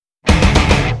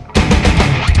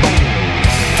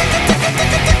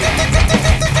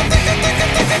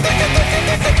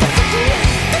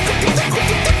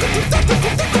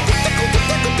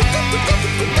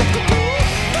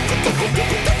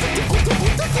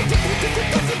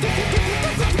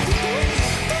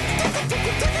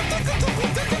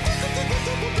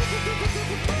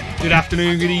Good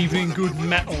afternoon, good evening, good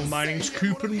metal. My name's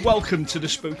Coop and welcome to the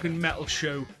Spoken Metal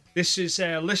Show. This is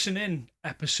a listen-in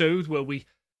episode where we,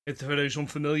 for those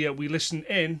unfamiliar, we listen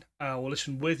in, or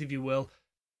listen with, if you will,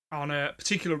 on a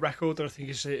particular record that I think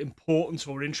is important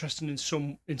or interesting in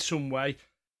some way,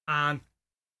 and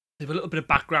give a little bit of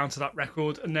background to that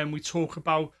record, and then we talk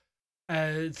about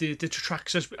the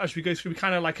tracks as we go through. We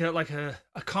kind of like a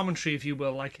commentary, if you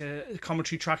will, like a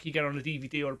commentary track you get on a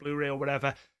DVD or a Blu-ray or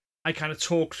whatever. I kind of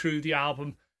talk through the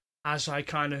album as I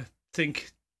kind of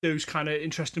think those kind of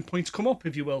interesting points come up,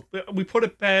 if you will. We put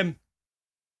up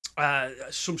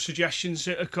some suggestions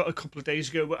a couple of days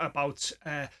ago about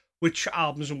which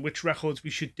albums and which records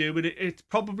we should do, and it's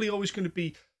probably always going to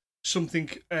be something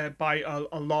by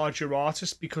a larger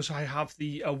artist, because I have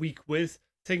the A Week With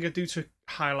thing I do to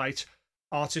highlight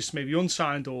artists maybe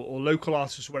unsigned or local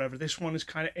artists or whatever. This one is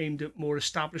kind of aimed at more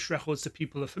established records that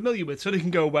people are familiar with, so they can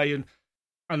go away and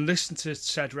listen to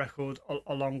said record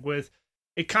along with.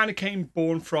 It kind of came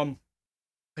born from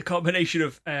a combination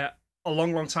of a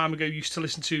long time ago, I used to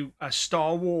listen to a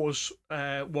Star Wars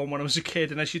one when I was a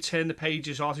kid, and as you turn the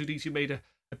pages, R2-D2 made a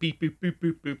beep, boop, boop,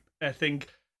 boop, boop thing,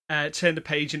 turned the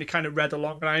page, and it kind of read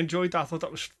along, and I enjoyed that. I thought that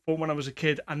was fun when I was a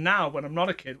kid, and now when I'm not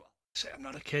a kid, well, I say I'm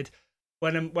not a kid,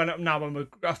 I'm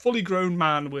a fully grown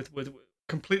man with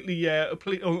completely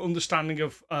understanding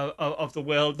of the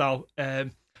world now,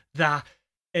 that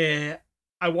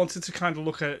I wanted to kind of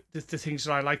look at the things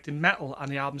that I liked in metal and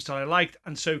the albums that I liked.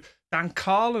 And so Dan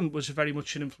Carlin was very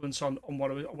much an influence on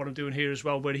what I'm doing here as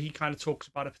well, where he kind of talks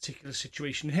about a particular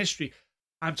situation in history.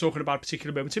 I'm talking about a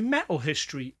particular moment in metal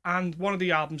history. And one of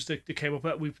the albums that came up,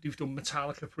 we've done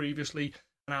Metallica previously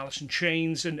and Alice in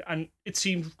Chains, and it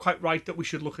seemed quite right that we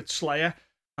should look at Slayer,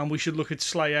 and we should look at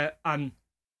Slayer and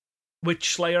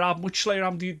which Slayer album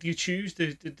do you choose?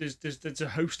 There's a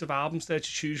host of albums there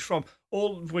to choose from,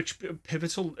 all of which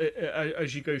pivotal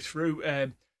as you go through.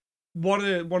 One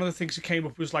of the things that came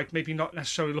up was like maybe not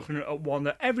necessarily looking at one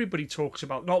that everybody talks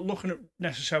about, not looking at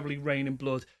necessarily Rain in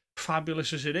Blood,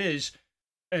 fabulous as it is.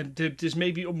 And there's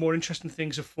maybe more interesting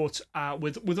things afoot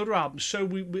with other albums. So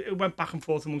we went back and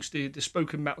forth amongst the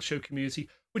Spoken Metal Show community,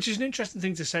 which is an interesting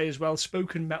thing to say as well.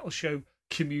 Spoken Metal Show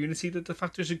community, that the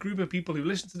fact there's a group of people who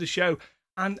listen to the show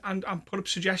and put up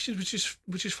suggestions, which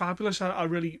is fabulous. I'm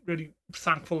really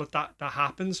thankful that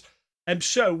happens. And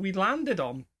so we landed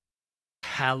on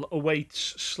Hell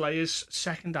Awaits, Slayer's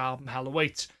second album, Hell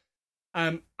Awaits.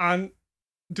 And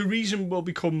the reason will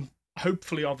become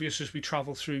hopefully obvious as we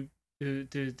travel through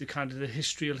the kind of the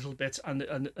history a little bit and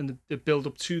the build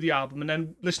up to the album, and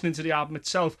then listening to the album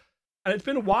itself. And it's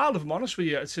been a while, if I'm honest with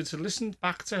you, to listen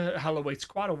back to Hell Awaits,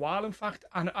 quite a while, in fact.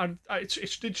 And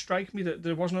it did strike me that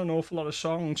there wasn't an awful lot of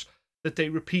songs that they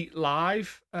repeat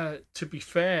live. To be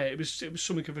fair, it was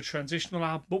something of a transitional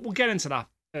album, but we'll get into that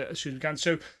as soon as we can.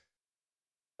 So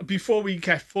before we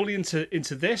get fully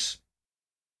into this,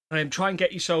 try and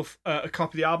get yourself a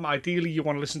copy of the album. Ideally, you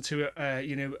want to listen to it,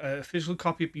 a physical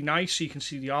copy. It'd be nice so you can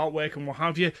see the artwork and what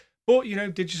have you. But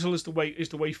digital is the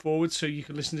way forward, so you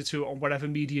can listen to it on whatever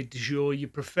media du jour you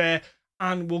prefer,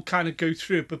 and we'll kind of go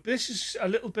through it. But this is a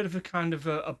little bit of a kind of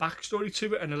a backstory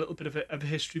to it and a little bit of a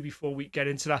history before we get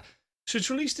into that. So it's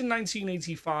released in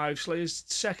 1985. Slayer's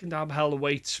second album, Hell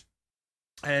Awaits.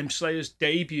 Slayer's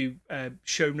debut,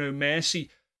 Show No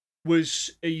Mercy,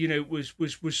 was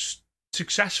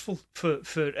successful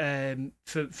for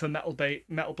Metal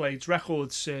Blades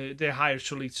Records. Their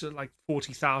highest release at like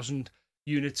 40,000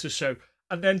 units or so,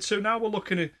 and then so now we're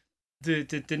looking at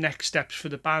the next steps for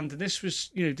the band, and this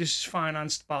is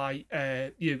financed by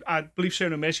I believe Show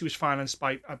No Mercy was financed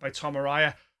by Tom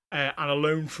Araya and a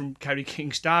loan from Kerry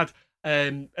King's dad.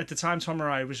 At the time, Tom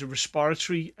Araya was a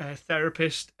respiratory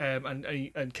therapist,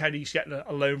 and Kerry's getting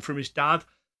a loan from his dad.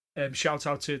 Shout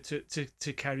out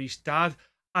to Kerry's dad.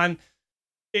 And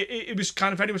it was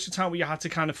kind of very much a time where you had to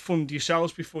kind of fund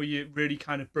yourselves before you really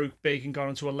kind of broke big and got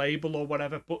onto a label or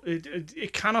whatever. But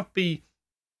it cannot be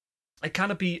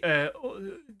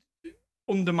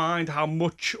undermined how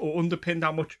much, or underpinned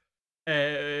how much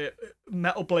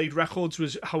Metal Blade Records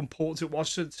was, how important it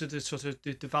was to the sort of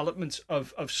the development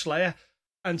of Slayer.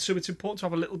 And so it's important to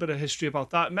have a little bit of history about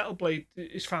that. Metal Blade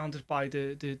is founded by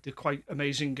the quite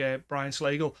amazing Brian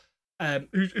Slagle,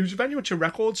 who's very much a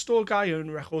record store guy,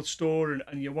 owned a record store,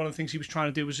 and one of the things he was trying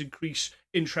to do was increase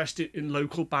interest in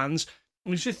local bands.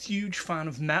 And he's a huge fan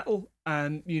of metal,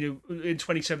 and in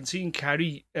 2017,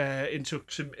 Kerry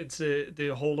took him into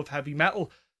the Hall of Heavy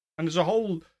Metal, and there's a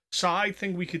whole side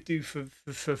thing we could do for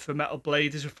Metal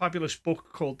Blade. There's a fabulous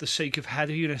book called The Sake of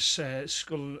Heaviness,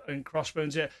 Skull and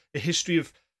Crossbones, the history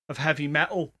of heavy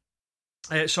metal.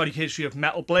 history of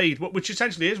Metal Blade, which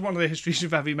essentially is one of the histories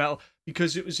of heavy metal,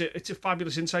 because it's a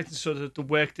fabulous insight into sort of the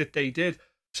work that they did.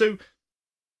 So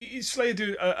Slayer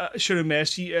do Show No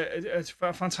Mercy, a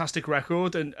fantastic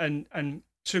record, and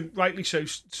so rightly so,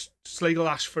 Slayer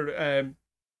asked for a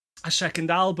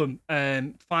second album,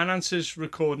 finances a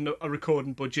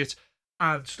recording budget,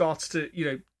 and starts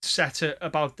to set it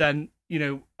about then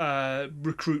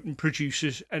recruiting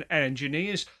producers and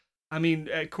engineers. I mean,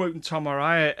 quoting Tom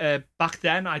Araya, back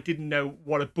then I didn't know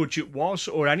what a budget was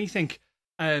or anything.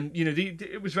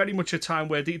 It was very much a time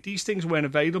where these things weren't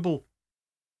available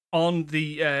on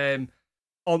the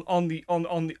on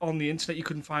the internet. You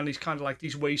couldn't find these kind of like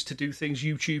these ways to do things,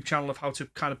 YouTube channel of how to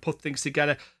kind of put things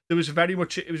together. It was very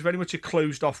much a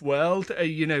closed off world.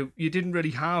 You didn't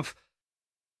really have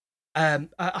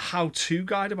a how-to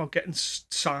guide about getting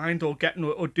signed or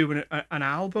doing an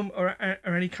album or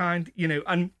any kind,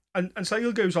 and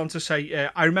Slayer goes on to say,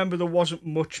 I remember there wasn't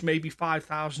much, maybe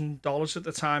 $5,000 at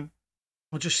the time.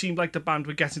 It just seemed like the band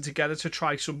were getting together to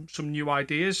try some new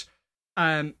ideas.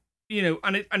 And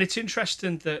it's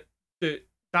interesting that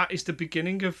is the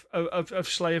beginning of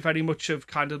Slayer, very much of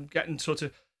kind of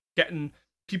getting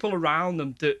people around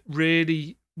them that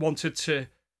really wanted to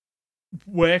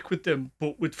work with them,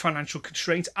 but with financial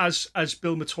constraints, as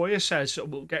Bill Matoya says.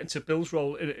 We'll get into Bill's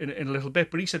role in a little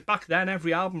bit, but he said back then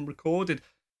every album recorded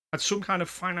had some kind of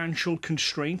financial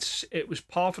constraints. It was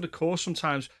par for the course.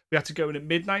 Sometimes we had to go in at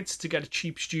midnight to get a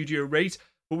cheap studio rate,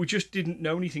 but we just didn't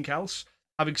know anything else.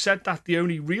 Having said that, the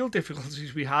only real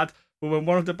difficulties we had were when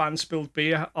one of the bands spilled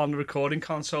beer on the recording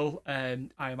console. I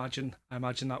imagine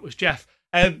that was Jeff.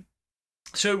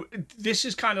 So this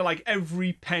is kind of like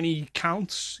every penny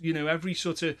counts. Every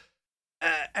sort of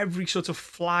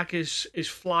flag is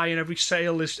flying. Every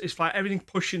sail is flying. Everything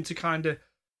pushing to kind of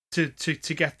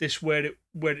to get this where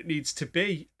it needs to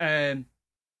be. And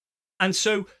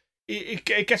so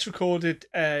it gets recorded,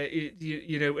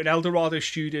 in Eldorado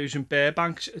Studios in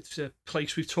Burbank. It's a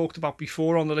place we've talked about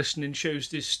before on the listening shows.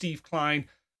 There's Steve Klein,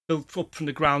 built up from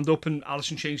the ground up, and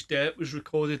Alice in Chains' Dirt was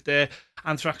recorded there.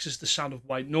 Anthrax's The Sound of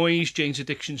White Noise, Jane's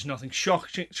Addiction's Nothing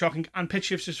Shocking, and Pitch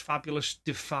Shifter's fabulous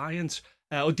Defiant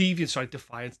album.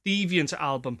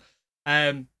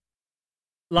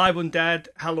 Live Undead,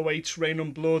 Hell Awaits, Rain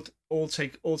and Blood, all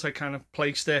take kind of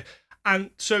place there. And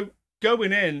so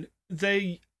going in,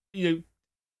 they,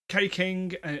 Kerry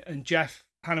King and Jeff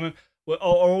Hanneman are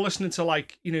all listening to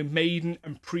Maiden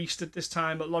and Priest at this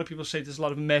time. A lot of people say there's a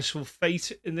lot of Merciful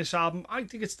Fate in this album. I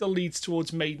think it still leads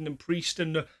towards Maiden and Priest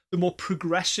and the more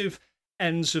progressive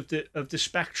ends of the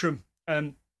spectrum.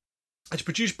 It's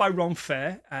produced by Ron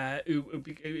Fair, who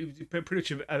pretty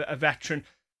much a veteran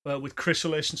with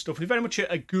Chrysalis and stuff. He's very much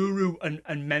a guru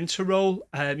and mentor role.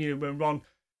 When Ron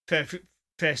Fair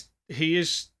first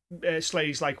hears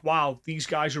Slay's like, wow, these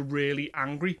guys are really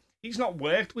angry. He's not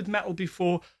worked with metal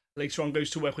before. Later on goes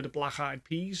to work with the Black Eyed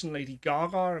Peas and Lady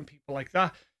Gaga and people like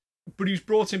that. But he was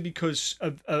brought in because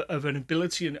of an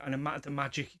ability and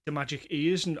the magic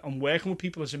ears and working with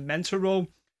people as a mentor role.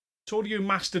 It's audio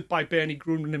mastered by Bernie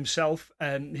Grundman himself,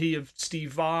 and he of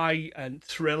Steve Vai and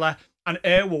Thriller and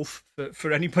Airwolf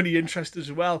for anybody interested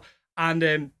as well.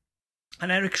 And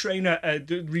Eric Schreiner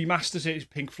remasters it as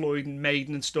Pink Floyd and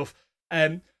Maiden and stuff.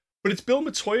 But it's Bill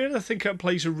Matoya that I think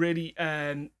plays a really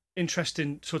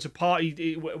interesting sort of part.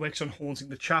 He works on Haunting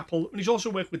the Chapel, and he's also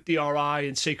worked with DRI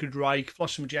and Sacred Reich,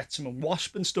 Flotsam and Jetsam and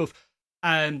Wasp and stuff.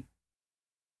 And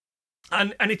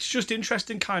it's just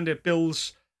interesting, kind of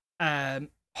Bill's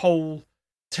whole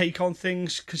take on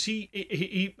things, because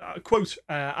he quote,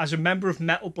 as a member of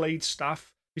Metal Blade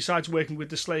staff, besides working with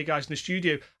the Slayer guys in the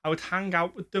studio, I would hang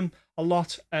out with them a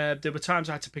lot. There were times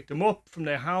I had to pick them up from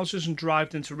their houses and drive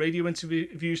them to radio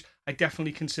interviews. I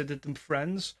definitely considered them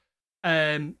friends.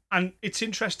 And it's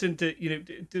interesting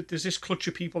that there's this clutch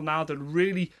of people now that are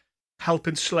really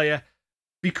helping Slayer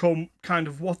become kind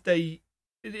of what they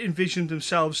envisioned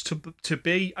themselves to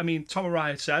be. I mean, Tom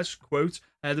Araya says, quote,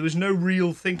 there was no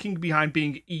real thinking behind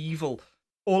being evil.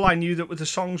 All I knew that the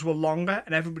songs were longer,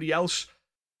 and everybody else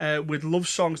with love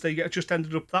songs, they just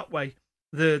ended up that way.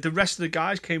 The rest of the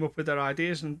guys came up with their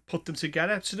ideas and put them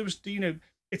together. So there was,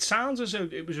 it sounds as though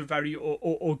it was a very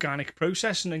organic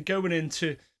process. And then going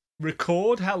into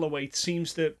record Hell Awaits,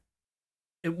 seems that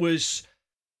it was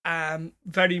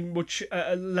very much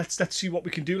let's see what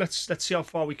we can do. Let's see how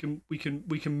far we can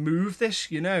move this.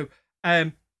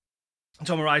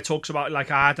 Tom Araya talks about,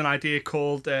 like, I had an idea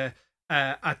called At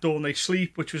Dawn They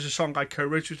Sleep, which was a song I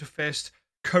co-wrote, which was the first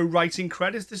co-writing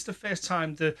credits. This is the first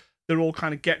time that they're all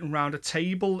kind of getting around a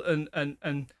table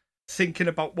and thinking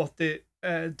about what they're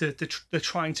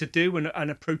trying to do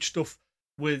and approach stuff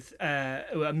with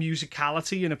a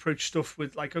musicality and approach stuff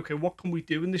with like, okay, what can we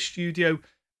do in the studio?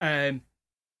 And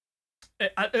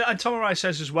Tom Araya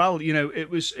says as well, it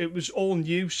was all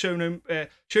new. Show No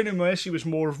Mercy was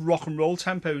more of rock and roll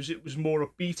tempos. It was more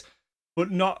upbeat,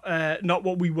 but not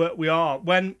what we are.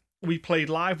 When we played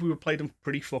live, we were playing them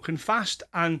pretty fucking fast,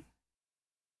 and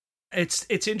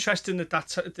it's interesting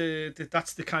that's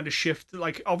the kind of shift.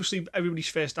 Like, obviously, everybody's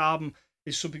first album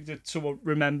is something that someone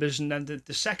remembers, and then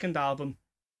the second album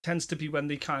tends to be when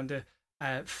they kind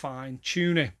of fine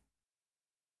tune it.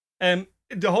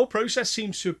 The whole process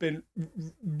seems to have been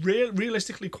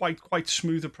realistically quite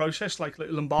smoother process. Like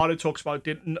Lombardo talks about,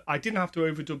 I didn't have to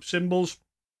overdub cymbals.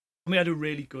 We had a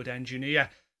really good engineer,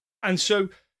 and so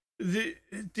the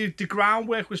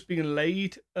groundwork was being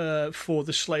laid for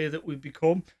the Slayer that we've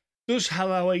become. Does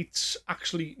Hell08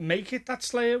 actually make it that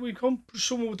Slayer we become?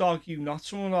 Someone would argue not.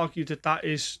 Someone would argue that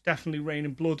is definitely Rain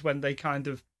and Blood when they kind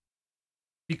of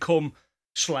become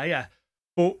Slayer.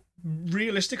 But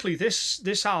realistically,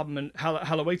 this album and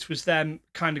Hell08 was them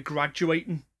kind of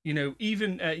graduating.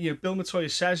 Even Bill Matoya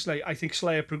says, like, I think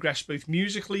Slayer progressed both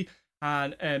musically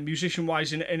and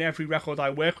musician-wise in every record I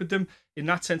work with them. In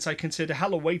that sense, I consider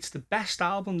Hell08 the best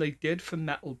album they did for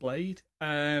Metal Blade.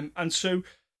 And so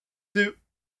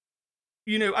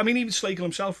even Slagle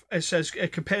himself says,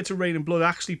 compared to Rain and Blood, I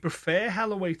actually prefer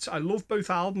Hell08. I love both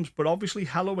albums, but obviously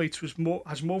Hell08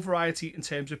 has more variety in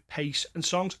terms of pace and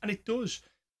songs, and it does.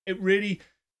 It really,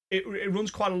 it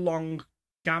runs quite a long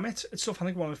gamut and stuff. I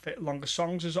think one of the longest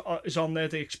songs is on there.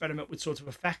 They experiment with sort of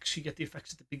effects. You get the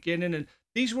effects at the beginning, and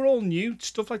these were all new.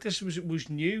 Stuff like this was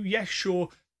new. Yes, sure,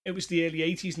 it was the early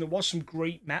 80s, and there was some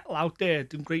great metal out there,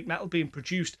 some great metal being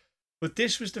produced, but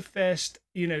this was the first,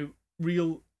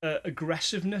 real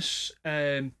aggressiveness.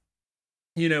 As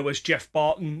Jeff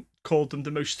Barton called them,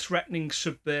 the most threatening,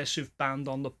 subversive band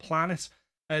on the planet.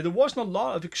 There wasn't a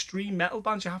lot of extreme metal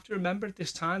bands, you have to remember, at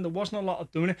this time. There wasn't a lot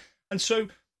of doing it. And so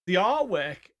the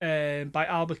artwork by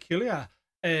Albert Killier,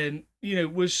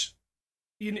 was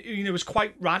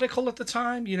quite radical at the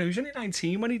time. He was only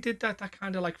 19 when he did that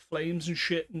kind of like flames and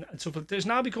shit and stuff. There's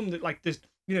now become like this,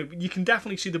 you can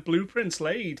definitely see the blueprints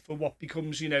laid for what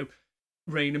becomes,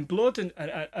 Rain and Blood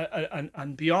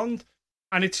and beyond.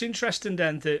 And it's interesting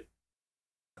then that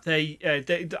they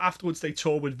afterwards they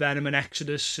toured with Venom and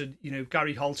Exodus, and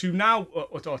Gary Holt, who now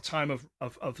at our time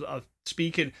of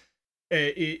speaking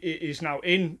is now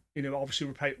in,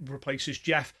 obviously replaces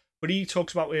Jeff, but he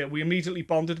talks about we immediately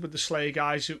bonded with the Slayer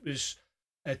guys. It was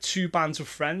two bands of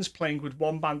friends playing with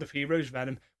one band of heroes,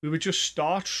 Venom. We were just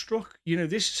starstruck.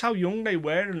 This is how young they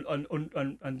were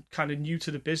and kind of new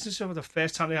to the business. Over the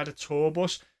first time they had a tour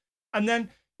bus, and then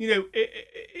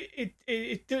it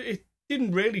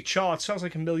didn't really chart. Sounds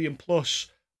like 1 million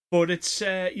plus, but it's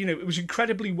it was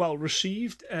incredibly well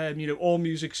received. All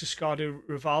Music's Escada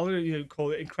Rival,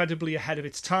 call it incredibly ahead of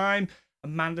its time, a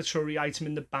mandatory item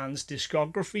in the band's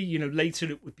discography. Later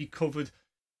it would be covered.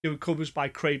 There were covers by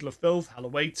Cradle of Filth,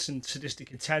 Hell08, and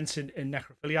Sadistic Intent in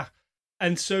Necrophilia,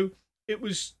 and so it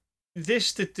was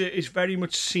this that is very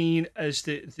much seen as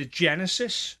the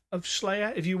genesis of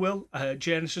Slayer, if you will.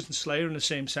 Genesis and Slayer in the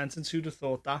same sentence. Who'd have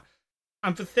thought that?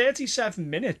 And for 37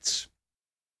 minutes,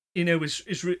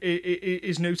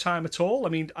 is no time at all. I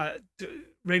mean,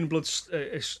 Rain and Blood's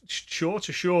sure,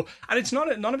 and it's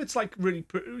not. None of it's like really,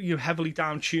 heavily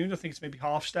down tuned. I think it's maybe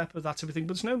half step or that type of thing,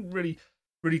 but it's no really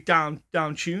down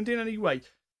tuned in any way.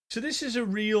 So this is a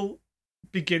real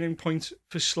beginning point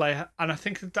for Slayer, and I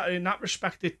think that in that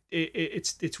respect,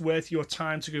 it's worth your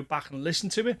time to go back and listen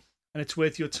to it, and it's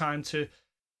worth your time to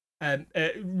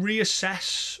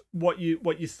reassess what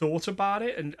you thought about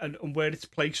it and where its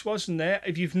place was. And there,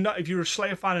 if you're a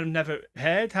Slayer fan and never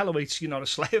heard Hell08, you're not a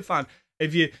Slayer fan.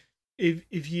 If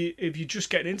you're just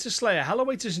getting into Slayer,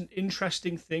 Hell08 is an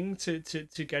interesting thing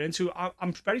to get into.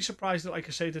 I'm very surprised that, like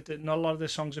I say, that not a lot of their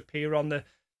songs appear on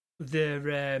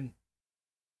their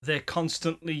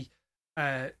constantly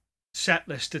set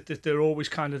list, that they're always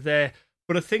kind of there.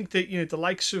 But I think that the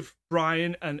likes of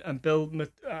Brian and Bill, Slagle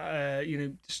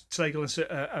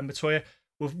and Matoya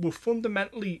were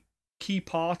fundamentally key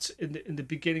parts in the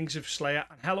beginnings of Slayer.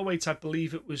 And Hell08, I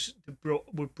believe it was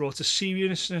brought a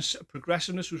seriousness, a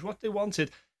progressiveness was what they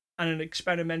wanted, and an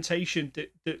experimentation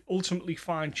that ultimately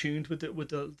fine tuned with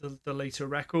the later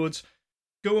records.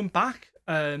 Going back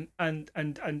and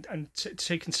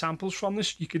taking samples from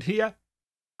this, you could hear,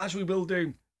 as we will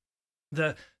do,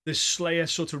 the Slayer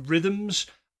sort of rhythms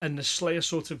and the Slayer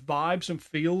sort of vibes and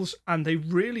feels, and they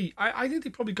really, I think they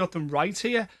probably got them right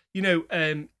here.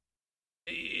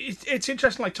 It's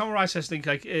interesting, like Tom Araya says, things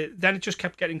like then it just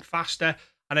kept getting faster,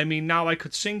 and I mean, now I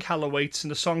could sing Hell08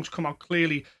 and the songs come out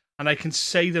clearly, and I can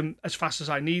say them as fast as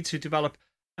I need to develop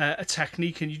a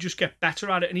technique, and you just get better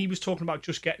at it. And he was talking about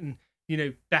just getting,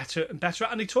 better and better.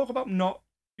 And they talk about not,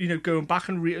 going back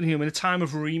and in a time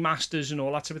of remasters and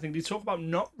all that type of thing. They talk about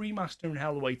not remastering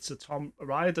Hell Awaits, that Tom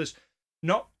Araya does,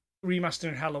 not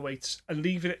remastering Hell Awaits and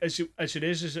leaving it as it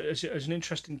is, as an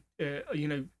interesting,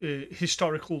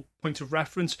 historical point of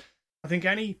reference. I think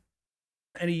any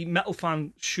metal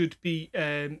fan should be,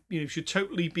 should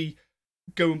totally be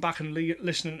going back and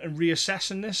listening and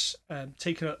reassessing this,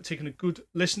 taking a good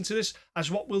listen to this, as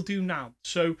what we'll do now.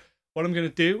 So what I'm going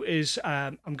to do is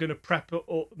I'm going to prep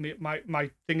my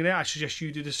thing there. I suggest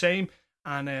you do the same,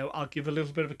 and I'll give a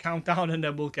little bit of a countdown, and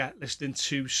then we'll get listening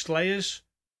to Slayer's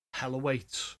Hell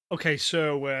Awaits. Okay,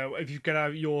 so if you've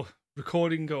got your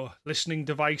recording or listening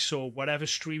device or whatever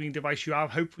streaming device you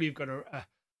have, hopefully you've got a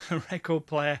record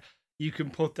player. You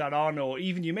can put that on, or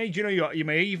even you may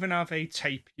even have a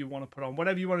tape you want to put on.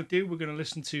 Whatever you want to do, we're going to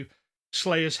listen to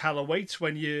Slayer's Hell Awaits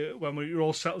when you're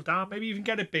all settled down. Maybe even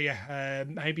get a beer,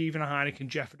 maybe even a Heineken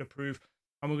Jeff would approve.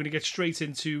 And we're going to get straight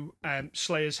into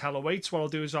Slayer's Hell Awaits. What I'll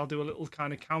do is I'll do a little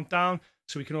kind of countdown,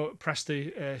 so we can all press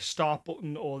the start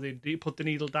button or put the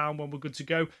needle down when we're good to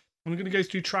go. And we're going to go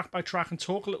through track by track and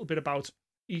talk a little bit about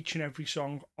each and every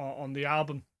song on the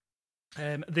album.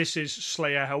 This is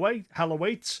Slayer Hell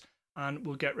Awaits. And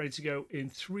we'll get ready to go in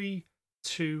 3,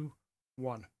 2,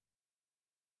 1.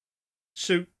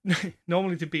 So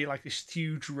normally to be like this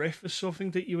huge riff or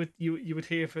something that you would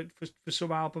hear for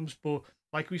some albums, but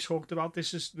like we talked about,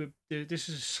 this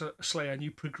is Slayer, a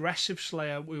new progressive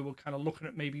Slayer. We were kind of looking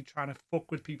at maybe trying to fuck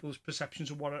with people's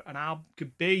perceptions of what an album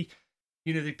could be.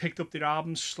 They picked up their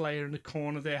album Slayer in the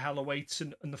corner there, Hell Awaits,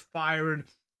 and the fire and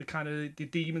the kind of the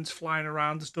demons flying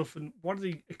around and stuff, and what are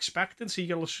they expecting? So you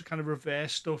get all this kind of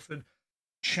reverse stuff and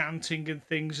chanting and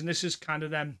things, and this is kind of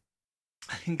them.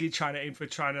 I think he's trying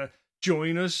to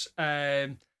join us,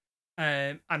 and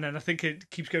then I think it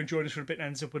keeps going join us for a bit and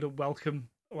ends up with a welcome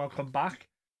back.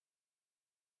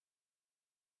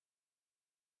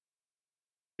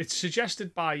 It's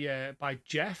suggested by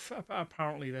Jeff,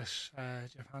 apparently, this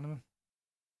Jeff Hanneman.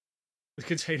 It's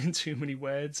containing too many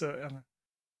words.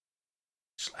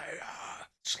 Slayer,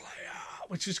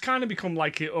 which has kind of become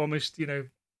like it almost,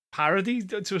 parody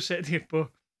to a certain extent,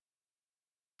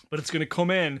 but it's going to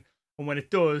come in, and when it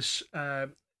does,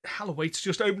 Hell Awaits,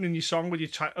 just opening your song with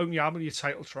open your album with your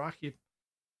title track.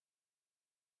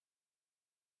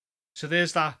 So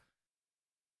there's that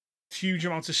huge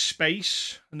amount of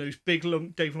space and those big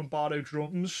Dave Lombardo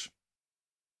drums.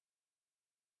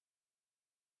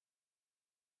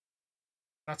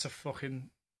 That's a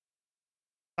fucking...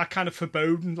 that kind of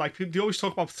foreboding, like they always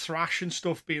talk about thrash and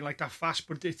stuff being like that fast,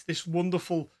 but it's this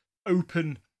wonderful,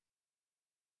 open,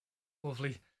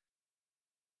 lovely,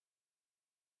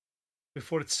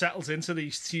 before it settles into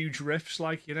these huge riffs,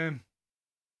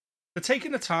 they're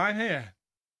taking the time here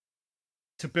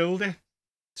to build it.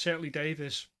 Certainly Dave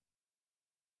is.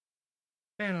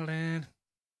 It's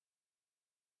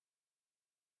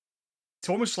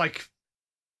almost like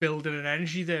building an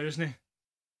energy there, isn't it?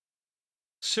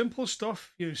 Simple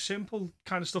stuff, simple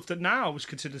kind of stuff that now was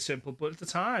considered simple, but at the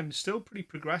time, still pretty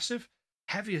progressive.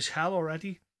 Heavy as hell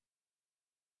already.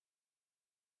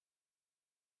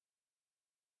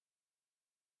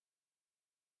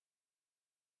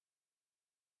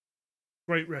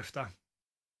 Great riff, that.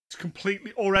 It's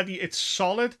completely, already, it's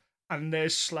solid, and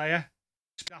there's Slayer.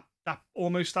 That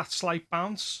almost that slight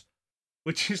bounce,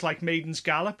 which is like Maiden's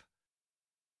Gallop.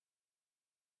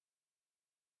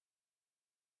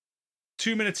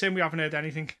 2 minutes in, we haven't heard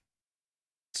anything.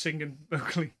 Singing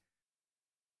vocally.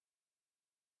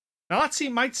 Now that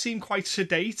might seem quite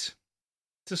sedate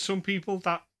to some people,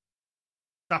 that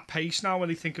pace now when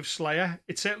they think of Slayer.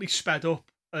 It's certainly sped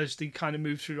up as they kind of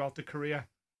move throughout the career.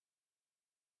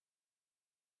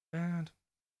 And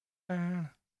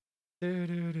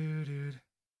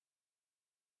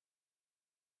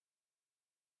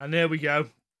there we go.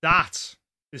 That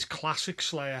is classic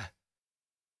Slayer.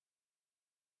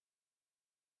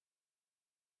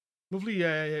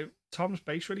 Lovely, Tom's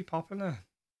bass really popping there.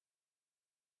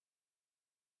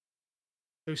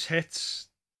 Those hits.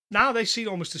 Now they seem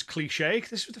almost as cliche.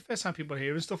 This was the first time people are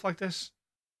hearing stuff like this.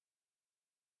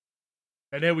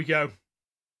 And there we go.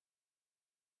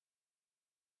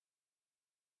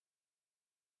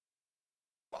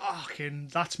 Fucking,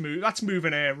 that's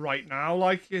moving air right now.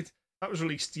 Like it. That was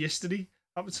released yesterday.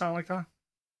 That would sound like that.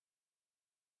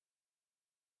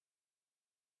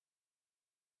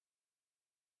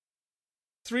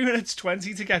 Three minutes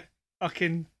 20 to get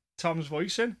fucking Tom's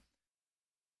voice in,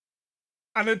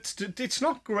 and it's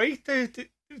not great.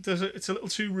 It's a little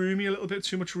too roomy, a little bit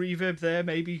too much reverb there,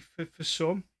 maybe for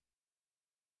some.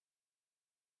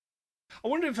 I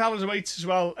wonder if Hell Awaits as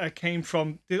well came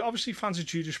from. They're obviously fans of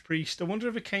Judas Priest. I wonder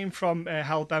if it came from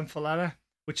Hell Bent for Leather,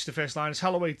 which the first line is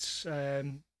Hell Awaits.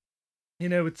 It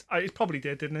probably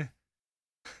did, didn't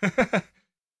it?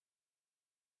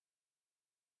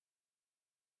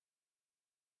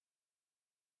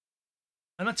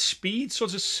 And that speed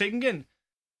sort of singing,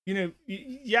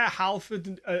 yeah,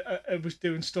 Halford was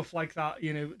doing stuff like that.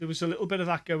 There was a little bit of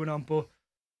that going on, but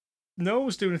no one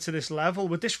was doing it to this level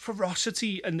with this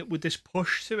ferocity and with this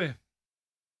push to it.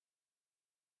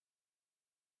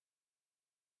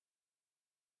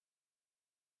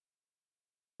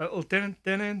 Little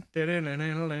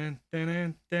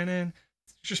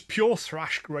just pure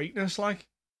thrash greatness, like.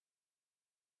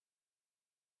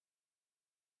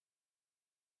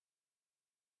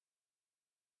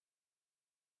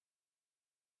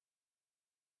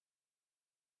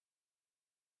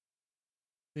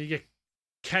 You get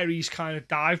Kerry's kind of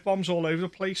dive bombs all over the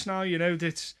place now.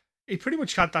 That he pretty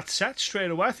much had that set straight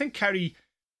away. I think Kerry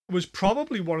was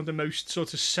probably one of the most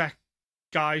sort of set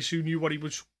guys who knew what he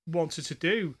was wanted to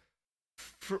do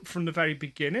from the very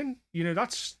beginning.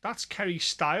 That's Kerry's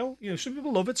style. Some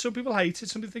people love it, some people hate it,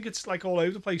 some people think it's like all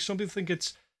over the place, some people think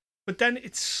it's. But then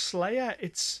it's Slayer.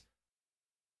 It's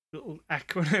little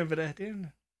echoing over there,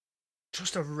 dude.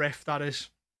 Just a riff that is.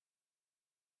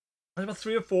 There's about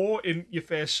 3 or 4 in your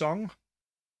first song.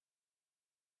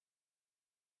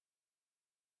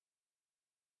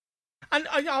 And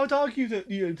I would argue that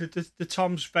the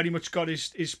Tom's very much got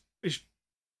his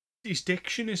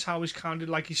diction is how he's kind of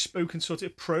like he's spoken sort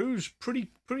of prose pretty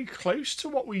close to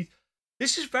what we.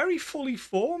 This is very fully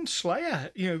formed Slayer.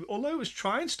 Although it's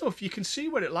trying stuff, you can see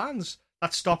where it lands.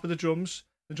 That stop of the drums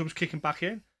kicking back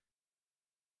in.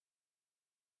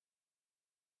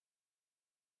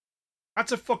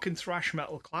 That's a fucking thrash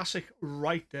metal classic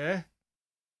right there.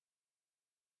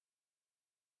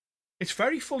 It's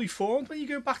very fully formed when you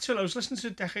go back to it. I was listening to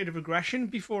Decade of Aggression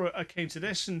before I came to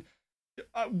this, and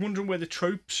wondering where the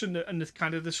tropes and the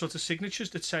kind of the sort of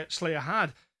signatures that Slayer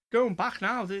had. Going back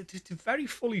now, they're very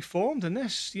fully formed in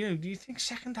this. Do you think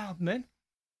second album in?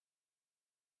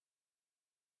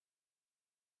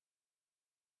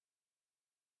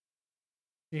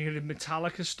 You hear the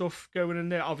Metallica stuff going in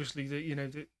there. Obviously,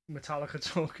 the Metallica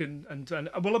talk and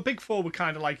well, a Big Four were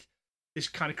kind of like this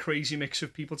kind of crazy mix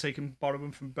of people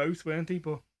borrowing from both, weren't they?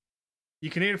 But you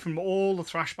can hear it from all the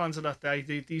thrash bands of that day.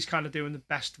 These kind of doing the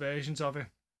best versions of it.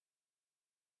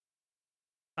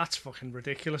 That's fucking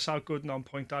ridiculous how good and on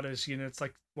point that is. It's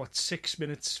like, what, 6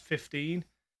 minutes 15?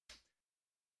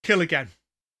 Kill Again.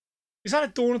 Is that a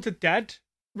Dawn of the Dead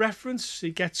reference?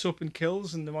 He gets up and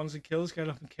kills, and the ones he kills get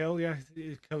up and kill. Yeah,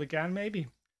 Kill Again, maybe.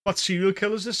 What, Serial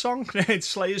Killer's this song? It's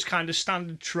Slayer's kind of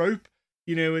standard trope.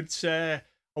 It's a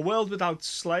world without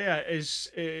Slayer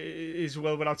is a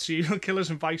world without serial killers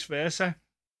and vice versa.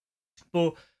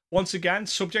 But once again,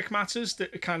 subject matters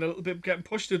that are kind of a little bit getting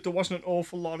pushed. There wasn't an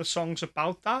awful lot of songs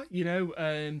about that,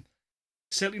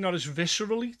 certainly not as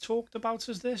viscerally talked about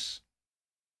as this.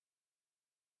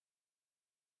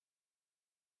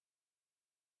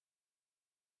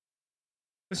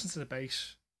 Listen to the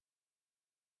bass.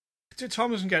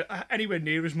 Tom doesn't get anywhere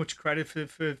near as much credit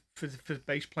for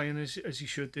bass playing as he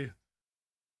should do.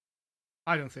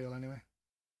 I don't feel anyway.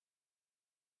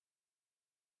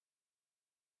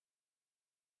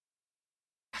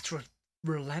 That's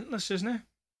relentless, isn't it?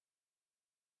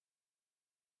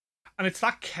 And it's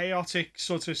that chaotic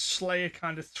sort of Slayer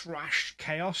kind of thrash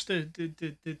chaos that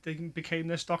became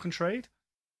their stock and trade.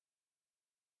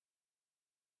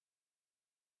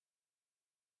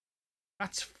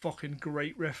 That's fucking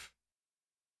great riff.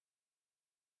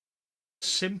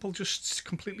 Simple, just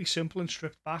completely simple and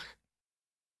stripped back.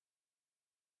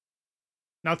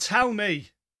 Now tell me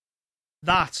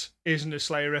that isn't a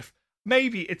Slayer riff.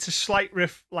 Maybe it's a slight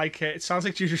riff, like it sounds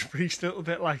like Judas Priest a little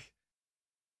bit, like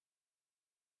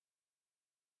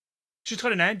it's just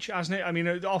got an edge, hasn't it? I mean,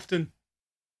 often,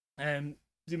 the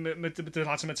lads of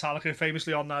Metallica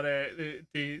famously on that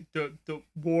the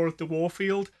war at the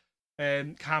Warfield,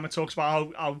 Hammer talks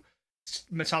about how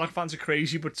Metallica fans are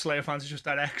crazy, but Slayer fans are just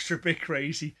that extra bit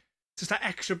crazy. Just that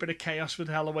extra bit of chaos with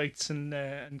Hell Awaits and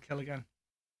Kill Again.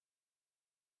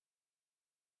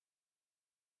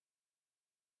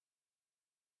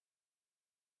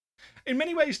 In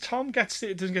many ways, Tom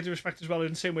doesn't get the respect as well in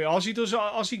the same way Ozzy does.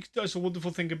 Ozzy does a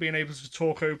wonderful thing of being able to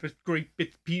talk over great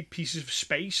pieces of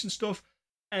space and stuff.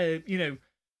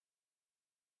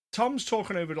 Tom's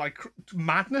talking over like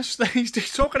madness. He's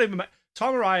talking over.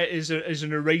 Tom Araya is a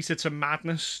narrator to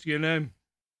madness.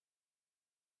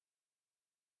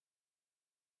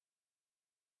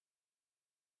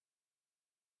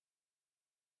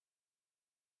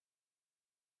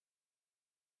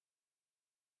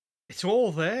 it's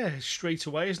all there straight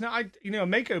away, isn't it? I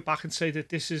may go back and say that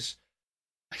this is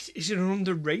it an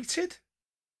underrated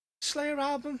Slayer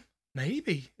album?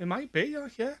 Maybe it might be.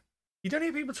 Yeah, you don't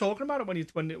hear people talking about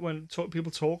it when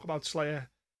people talk about Slayer.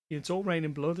 It's all Rain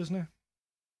in Blood, isn't it?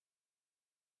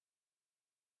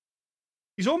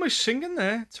 He's almost singing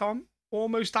there, Tom.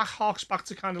 Almost that harks back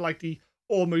to kind of like the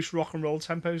almost rock and roll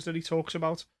tempos that he talks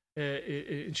about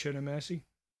in Show No Mercy.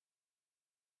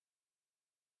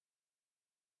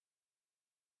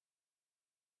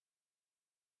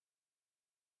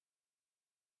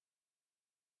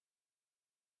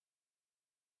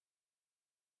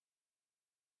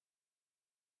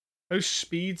 Those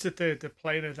speeds that they're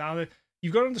playing it down,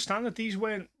 you've got to understand that these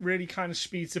weren't really kind of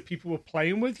speeds that people were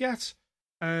playing with yet.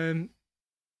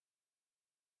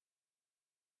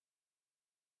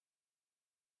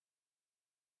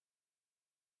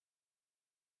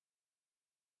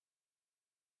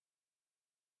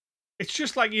 It's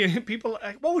just like people.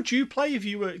 What would you play if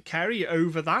you were Kerry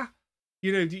over that?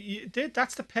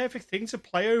 That's the perfect thing to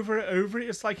play over it.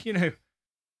 It's like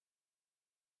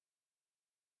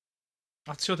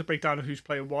That's sort of breakdown of who's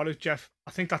playing what. Is Jeff?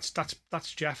 I think that's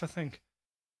Jeff. I think.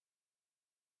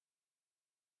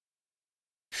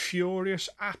 Furious,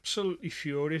 absolutely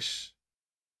furious.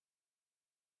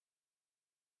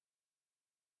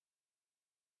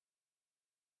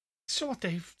 So what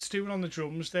Dave's doing on the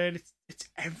drums there, it's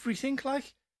everything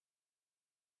like.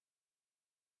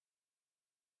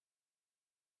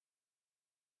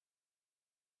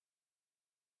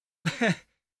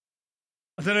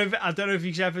 I don't know if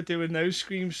he's ever doing those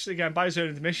screams again by his own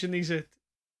admission. These are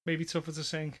maybe tougher to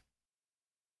sing.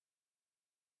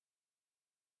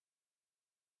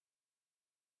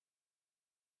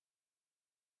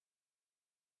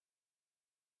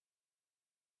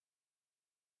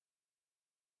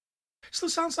 Still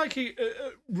sounds like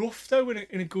rough though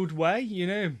in a good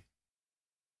way.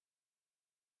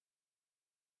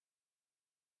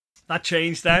 That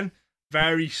changed then.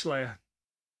 Very Slayer.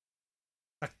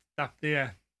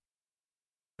 Yeah.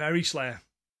 Very Slayer.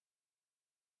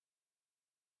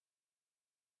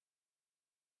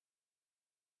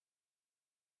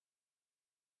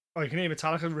 Oh, you can hear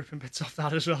Metallica ripping bits off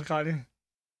that as well, can't you?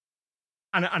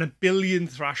 And a billion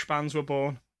thrash bands were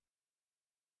born.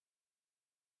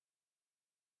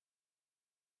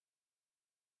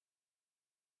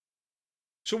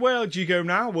 So where do you go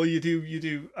now? Well, you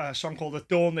do a song called "At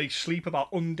Dawn They Sleep"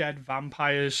 about undead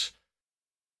vampires.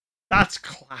 That's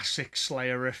classic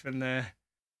Slayer riff in there.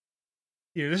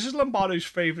 This is Lombardo's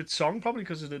favourite song, probably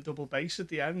because of the double bass at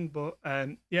the end. But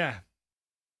yeah,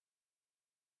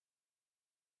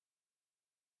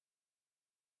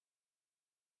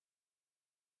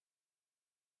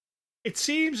 it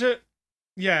seems that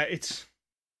it's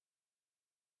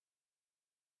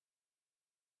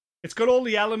got all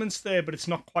the elements there, but it's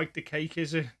not quite the cake,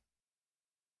 is it?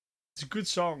 It's a good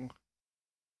song.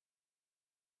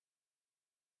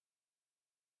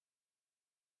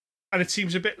 And it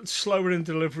seems a bit slower in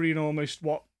delivery and almost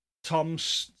what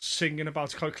Tom's singing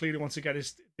about. Quite clearly wants to get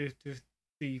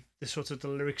the sort of the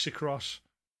lyrics across.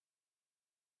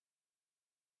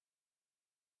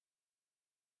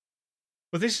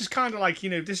 But this is kind of like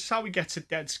this is how we get to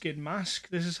Dead Skin Mask.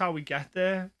 This is how we get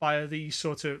there via these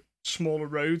sort of smaller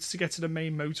roads to get to the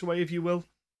main motorway, if you will.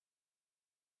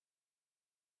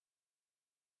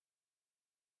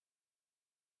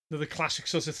 The classic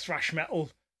sort of thrash metal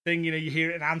thing, you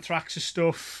hear it in Anthrax and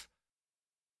stuff.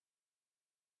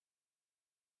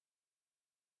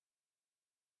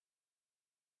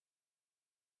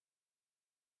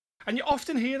 And you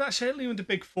often hear that, certainly in the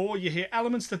Big Four, you hear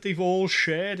elements that they've all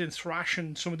shared in thrash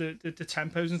and some of the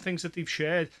tempos and things that they've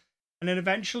shared. And then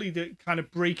eventually they're kind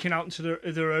of breaking out into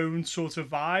their own sort of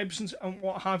vibes and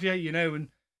what have you, and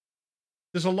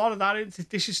there's a lot of that.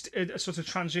 This is a sort of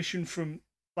transition from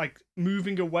like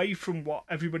moving away from what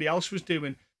everybody else was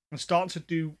doing and starting to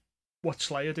do what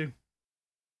Slayer do.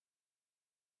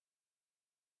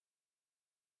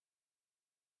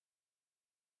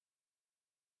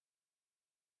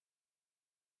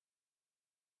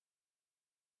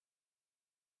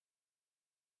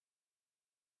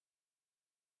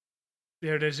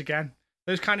 There it is again.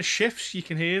 Those kind of shifts, you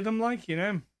can hear them like.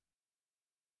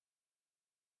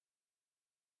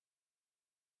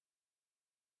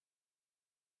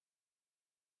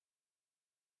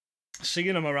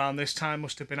 Seeing them around this time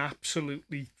must have been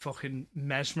absolutely fucking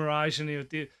mesmerizing.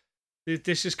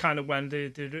 This is kind of when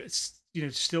they're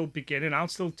still beginning out,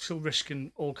 still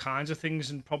risking all kinds of things,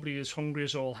 and probably as hungry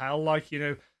as all hell.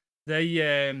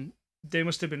 They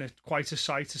must have been quite a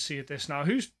sight to see at this. Now,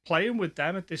 who's playing with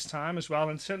them at this time as well,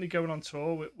 and certainly going on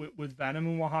tour with Venom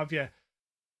and what have you.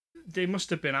 they must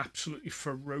have been absolutely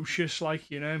ferocious, like,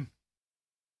 because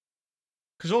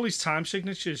all these time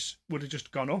signatures would have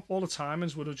just gone up, all the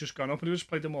timings would have just gone up, and he just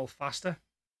played them all faster.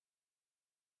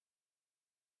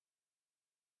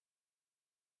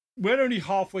 We're only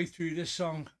halfway through this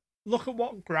song. Look at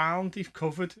what ground they've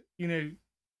covered.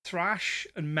 Thrash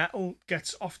and metal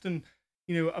gets often,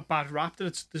 a bad rap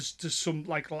that there's some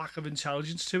like lack of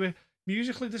intelligence to it.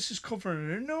 Musically, this is covering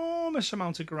an enormous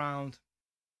amount of ground.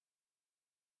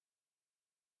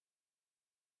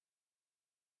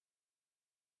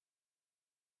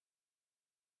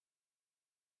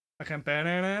 Like I'm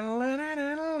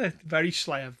very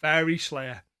Slayer, very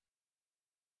Slayer.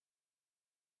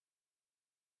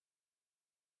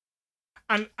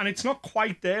 And it's not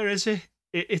quite there, is it?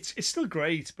 It's still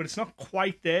great, but it's not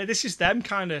quite there. This is them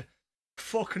kind of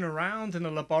fucking around in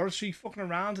the laboratory, fucking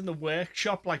around in the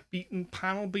workshop, like beating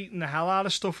the hell out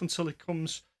of stuff until it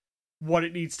comes what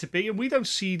it needs to be. And we don't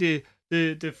see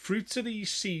the fruits of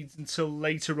these seeds until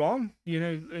later on,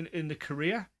 in the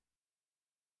career.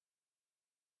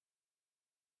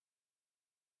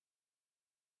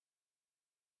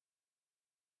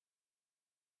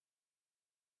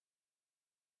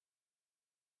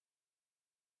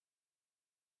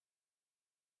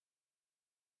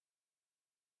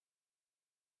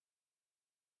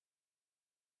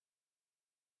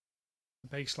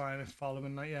 The bass line and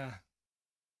following that, yeah.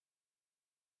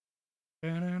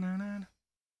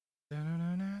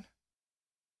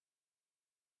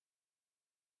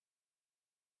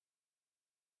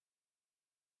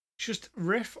 Just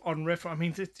riff on riff. I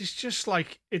mean, it's just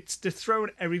like they're throwing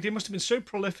everything. They must have been so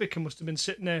prolific and must have been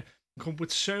sitting there and come up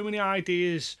with so many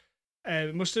ideas.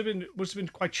 It must have been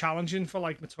quite challenging for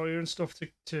like Matoya and stuff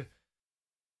to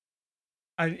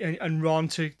and Ron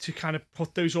to kind of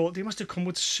put those all. They must have come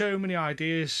with so many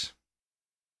ideas.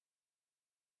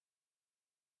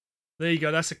 There you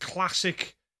go. That's a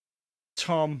classic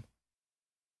Tom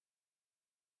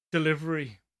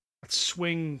delivery. That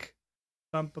swing.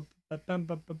 Bum, bum, bum, bum,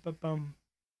 bum, bum, bum.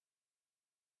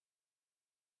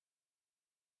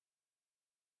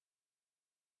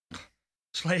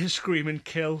 Slayer screaming,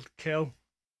 kill, kill.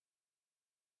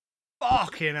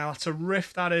 Fucking hell, that's a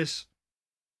riff, that is.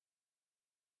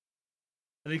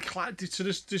 And so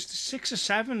there's 6 or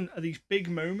 7 of these big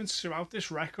moments throughout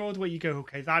this record where you go,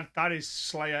 okay, that is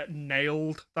Slayer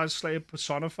nailed. That's Slayer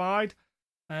personified.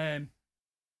 And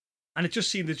it just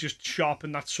seemed to just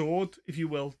sharpen that sword, if you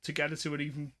will, to get it to an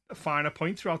even finer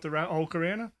point throughout the whole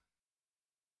career.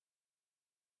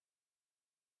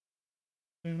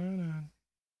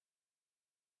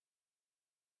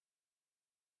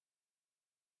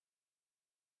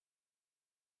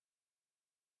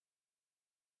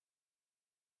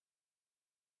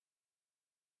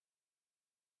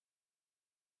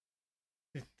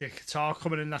 The guitar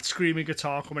coming in, that screaming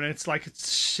guitar coming in, it's like it's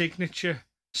signature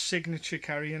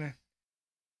carrying it.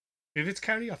 If it's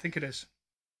Kerry, I think it is.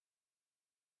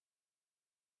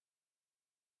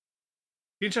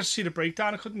 Be interested to see the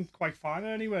breakdown. I couldn't quite find it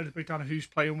anywhere. The breakdown of who's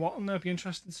playing what on there. Be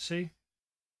interesting to see.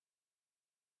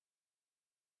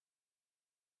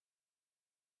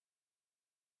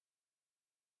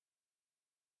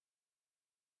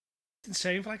 It's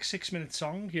insane for like a 6 minute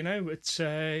song. It's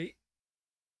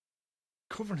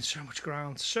covering so much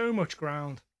ground, so much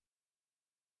ground.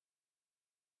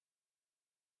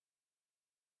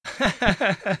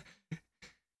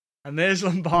 And there's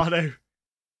Lombardo.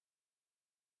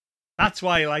 That's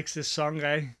why he likes this song,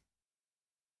 eh?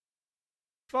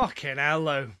 Fucking hell,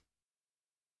 though.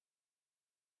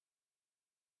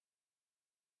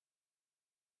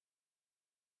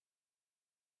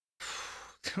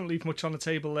 Don't leave much on the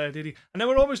table there, did he? And then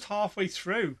we're almost halfway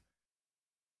through.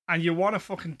 And you want a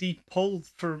fucking deep pull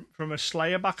from a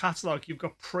Slayer back catalogue. You've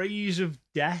got Praise of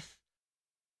Death.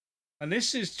 And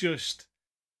this is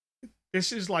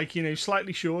like,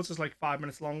 slightly short. It's like 5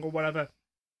 minutes long or whatever.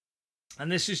 And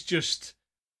this is just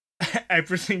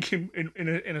everything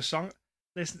in a song.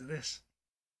 Listen to this.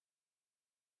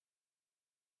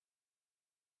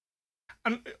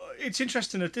 And it's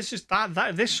interesting that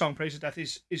this song, Praise of Death,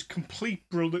 is complete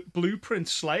blueprint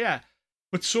Slayer,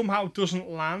 but somehow doesn't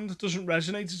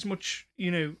resonate as much,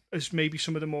 as maybe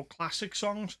some of the more classic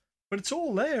songs. But it's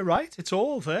all there, right? It's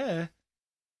all there.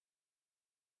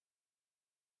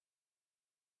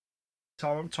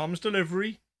 Tom's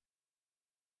delivery.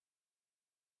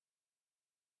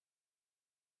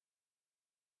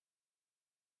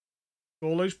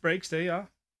 All those breaks, there you are.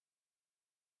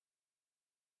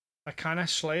 That kind of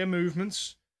Slayer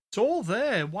movements. It's all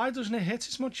there. Why doesn't it hit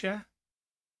as much, yeah?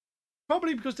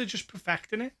 Probably because they're just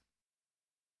perfecting it.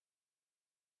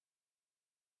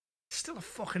 It's still a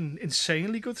fucking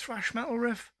insanely good thrash metal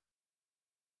riff.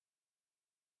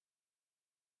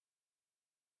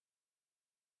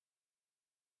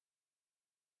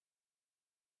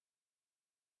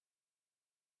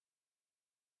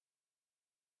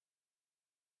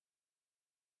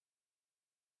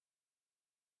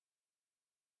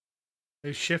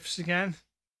 Those shifts again.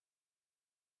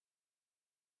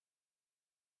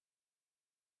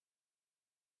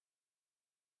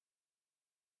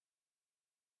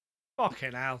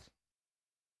 Fucking hell.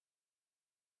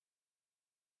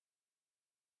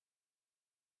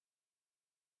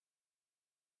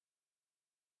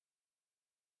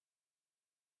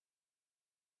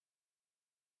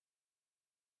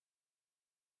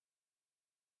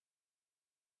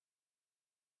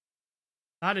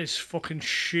 That is fucking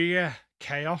sheer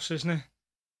chaos, isn't it?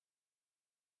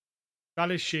 That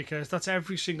is sheer chaos. That's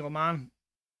every single man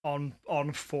on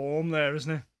form there,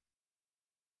 isn't it?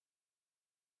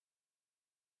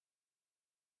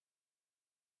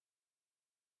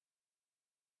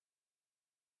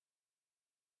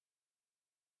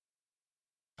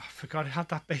 I forgot it had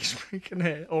that bass break in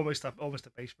it. Almost a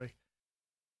bass break.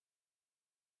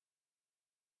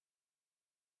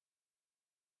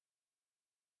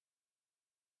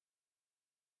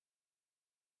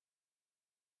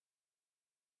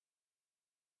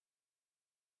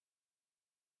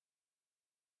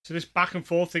 So this back and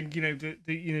forth thing,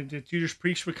 the Judas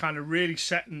Priest were kind of really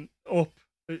setting up.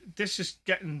 This is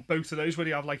getting both of those where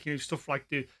you have like stuff like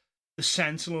the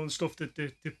Sentinel and stuff that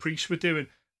the priests were doing.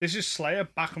 This is Slayer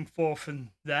back and forth, and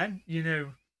then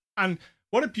and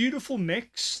what a beautiful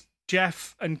mix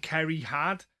Jeff and Kerry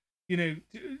had.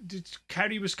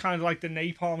 Kerry was kind of like the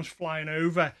napalms flying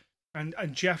over, and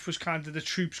Jeff was kind of the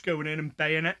troops going in and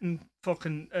bayoneting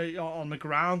fucking on the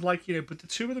ground, But the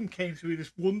two of them came through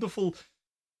this wonderful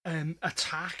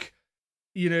attack.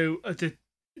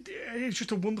 It's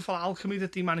just a wonderful alchemy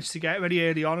that they managed to get very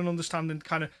early on, and understanding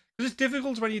kind of, because it's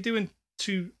difficult when you're doing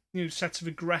two sets of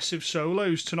aggressive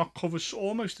solos to not cover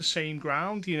almost the same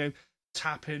ground.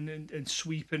 Tapping and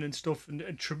sweeping and stuff,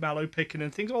 and tremolo picking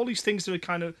and things. All these things that are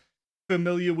kind of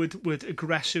familiar with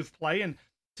aggressive play, and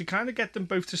to kind of get them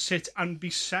both to sit and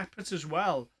be separate as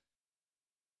well.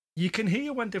 You can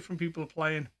hear when different people are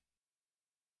playing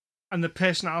and the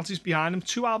personalities behind them.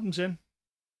 2 albums in.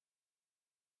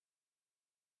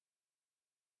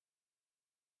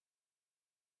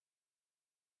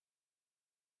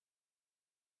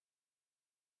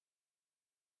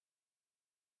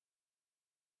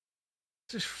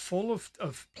 Just full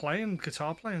of playing,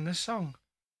 guitar playing. This song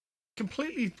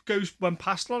completely went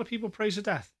past a lot of people. Praise of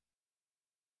Death.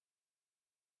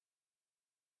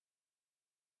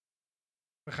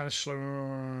 We're kind of slow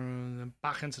and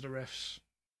back into the riffs.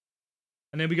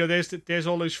 And there we go. There's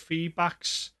all those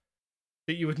feedbacks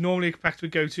that you would normally expect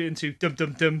would go into dum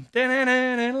dum dum.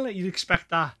 You'd expect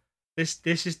that.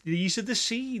 These are the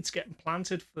seeds getting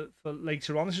planted for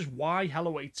later on. This is why Hell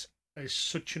Awaits is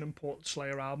such an important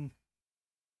Slayer album.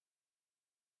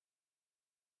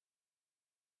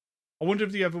 I wonder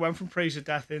if they ever went from Praise of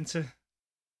Death into.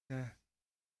 Yeah.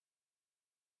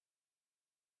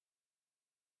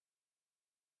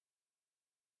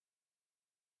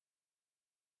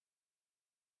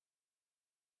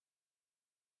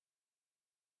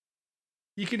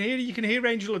 You can hear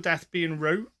Angel of Death being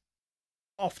wrote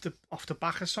off the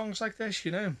back of songs like this,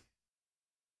 And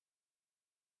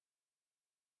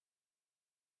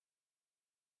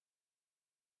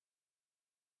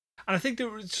I think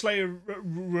that Slayer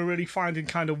were really finding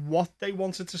kind of what they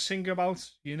wanted to sing about,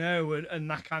 and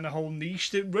that kind of whole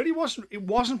niche. It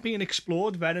wasn't being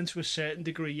explored then to a certain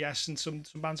degree, yes, and some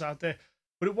bands out there,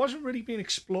 but it wasn't really being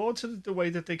explored to the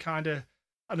way that they kind of,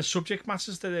 and the subject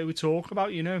matters that they would talk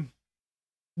about,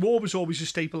 War was always a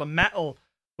staple of metal,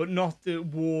 but not the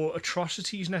war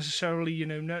atrocities necessarily,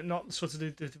 not sort of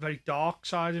the very dark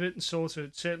side of it, and sort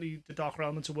of certainly the darker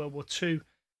elements of World War II.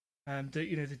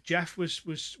 That Jeff was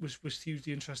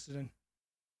hugely interested in.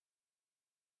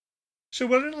 So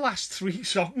we're in the last 3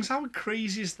 songs. How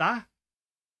crazy is that?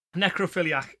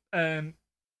 Necrophiliac.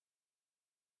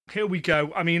 Here we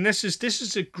go. I mean, this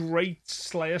is a great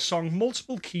Slayer song.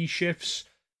 Multiple key shifts,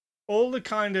 all the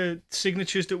kind of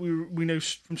signatures that we know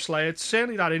from Slayer.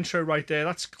 Certainly that intro right there.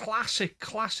 That's classic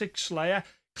Slayer.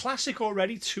 Classic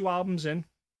already, 2 albums in.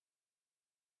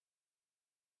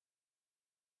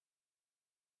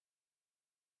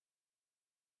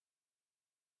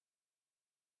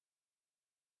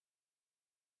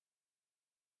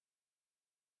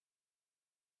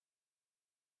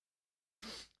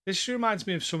 This reminds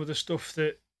me of some of the stuff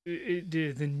that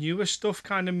the newer stuff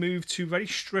kind of moved to, very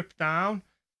stripped down,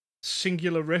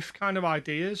 singular riff kind of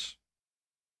ideas.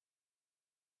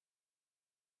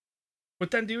 But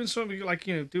then doing something like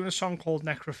doing a song called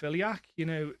Necrophiliac,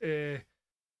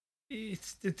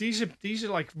 these are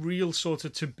like real sort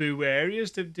of taboo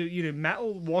areas that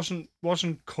metal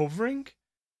wasn't covering.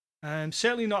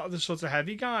 Certainly not the sort of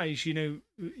heavy guys,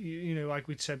 like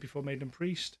we'd said before, Maiden and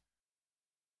Priest.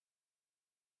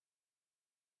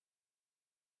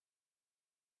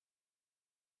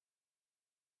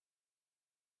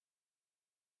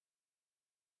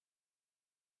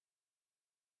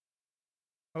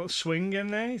 A little swing in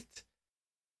there.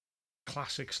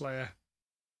 Classic Slayer.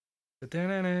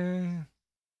 Da-da-da-da.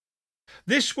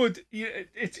 This would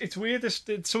it's weird.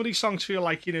 Some of these songs feel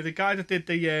like the guy that did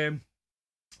the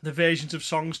versions of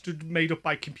songs made up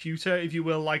by computer, if you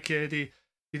will, like they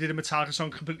did a Metallica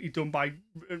song completely done by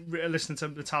listening to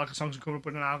Metallica songs and coming up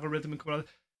with an algorithm and coming up.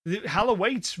 Hell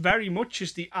Awaits very much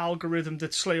is the algorithm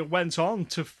that Slayer went on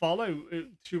to follow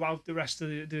throughout the rest of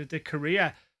the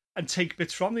career and take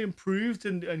bits from. They improved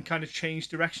and kind of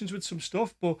changed directions with some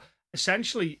stuff, but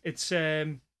essentially it's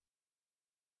very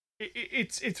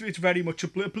much a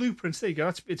blueprint. There you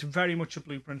go. It's very much a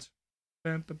blueprint.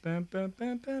 Bam, bam, bam, bam,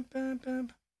 bam, bam, bam,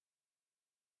 bam.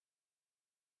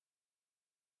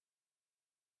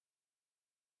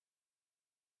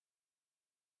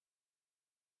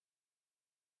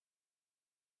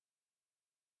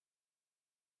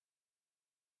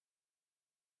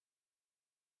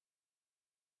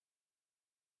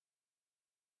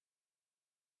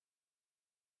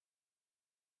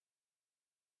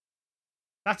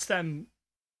 That's them.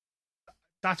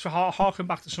 That's harking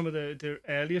back to some of the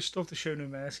earlier stuff, the Show No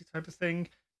Mercy type of thing.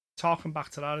 It's harking back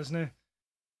to that, isn't it?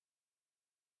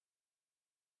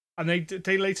 And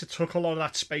they later took a lot of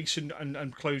that space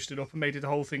and closed it up and made it the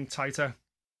whole thing tighter.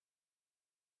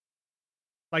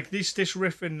 Like this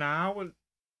riffing now,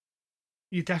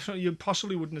 you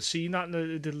possibly wouldn't have seen that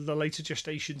in the later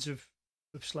gestations of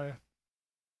Slayer.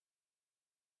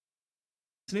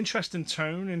 It's an interesting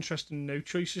tone, interesting note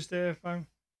choices there, man.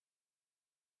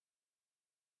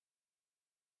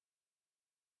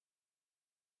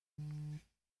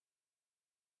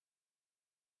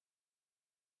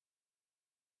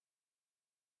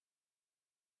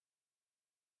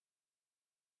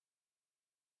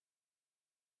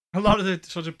 A lot of the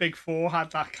sort of big four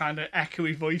had that kind of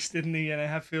echoey voice, didn't he? And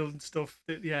Hetfield and stuff.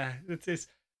 Yeah, there's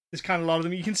kind of a lot of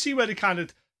them. You can see where they kind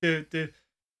of the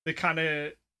kind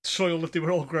of soil that they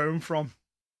were all grown from.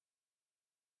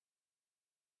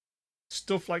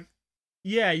 Stuff like,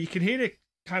 yeah, you can hear it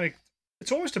kind of.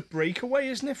 It's almost a breakaway,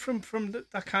 isn't it, from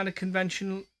that kind of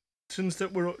conventions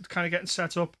that were kind of getting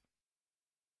set up.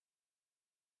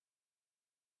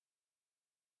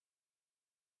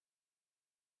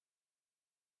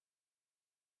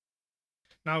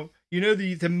 Now,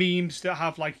 the memes that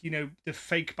have like, the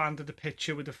fake band of the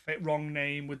picture with the wrong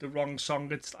name, with the wrong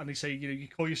song, and they say, you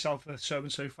call yourself a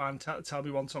so-and-so fan, tell me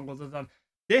one song other than...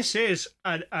 This is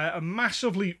a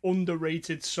massively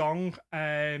underrated song.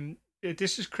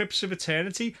 This is Crypts of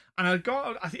Eternity, and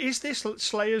is this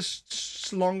Slayer's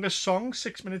longest song,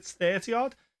 6 minutes 30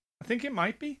 odd? I think it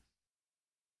might be.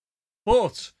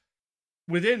 But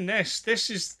within this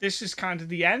is kind of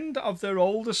the end of their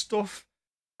older stuff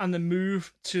and the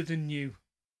move to the new.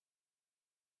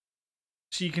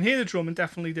 So you can hear the drumming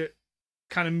definitely that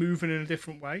kind of moving in a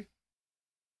different way.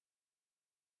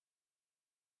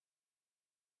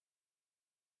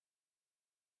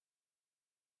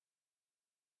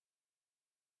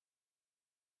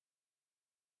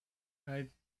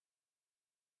 Right.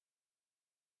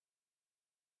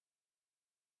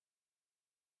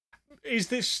 Is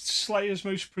this Slayer's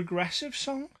most progressive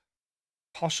song?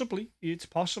 Possibly. It's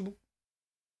possible.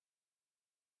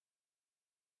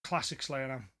 Classic Slayer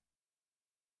now.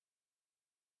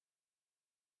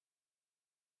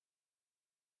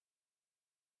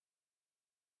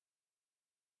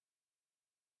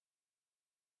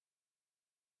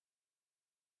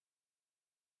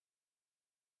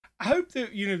 I hope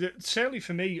that that certainly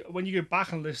for me, when you go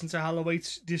back and listen to Hell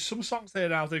Awaits, there's some songs there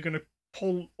now they're going to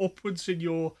pull upwards in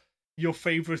your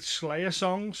favorite Slayer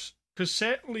songs, because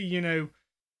certainly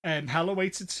Hell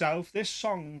Awaits itself, this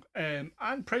song,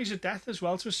 and Praise of Death as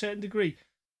well to a certain degree,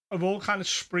 have all kind of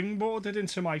springboarded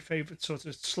into my favorite sort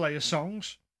of Slayer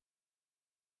songs.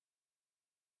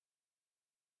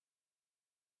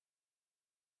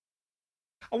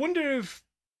 I wonder if,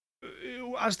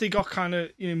 as they got kind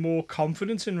of more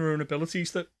confident in their own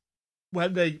abilities, that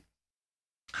when they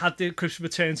had the Crypts of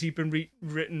Eternity been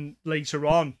written later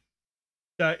on,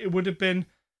 that it would have been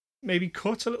maybe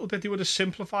cut a little bit. They would have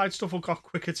simplified stuff or got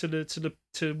quicker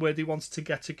to where they wanted to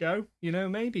get to go.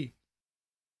 Maybe.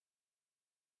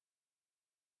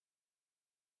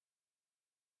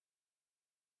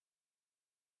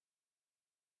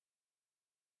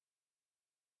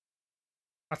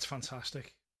 That's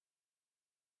fantastic.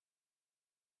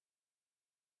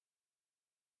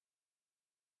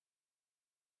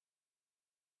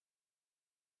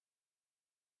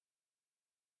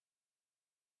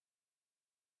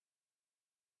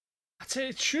 I'd say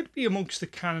it should be amongst the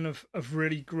canon of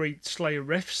really great Slayer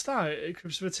riffs, that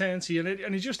Crypts of Eternity, and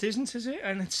it just isn't, is it?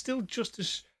 And it's still just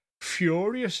as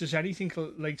furious as anything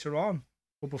later on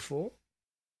or before.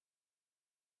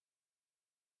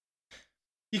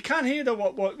 You can hear that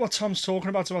what Tom's talking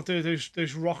about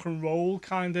those rock and roll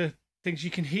kind of things.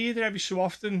 You can hear that every so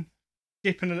often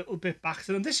dipping a little bit back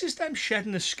to them. This is them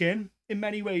shedding the skin in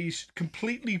many ways,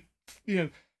 completely,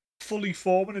 fully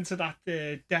forming into that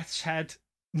Death's Head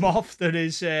mob that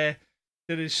is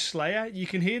Slayer. You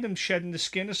can hear them shedding the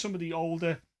skin of some of the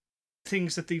older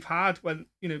things that they've had when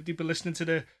they've been listening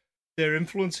to their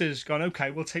influences. Gone,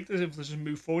 okay, we'll take those influences and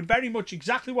move forward. Very much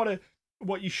exactly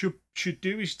what you should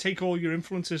do is take all your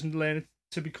influences and learn it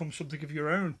to become something of your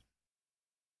own.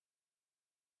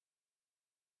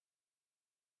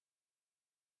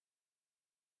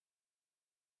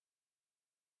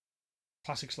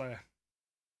 Classic Slayer.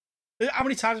 How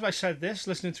many times have I said this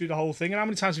listening through the whole thing, and how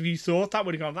many times have you thought that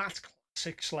when you go, that's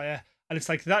classic Slayer? And it's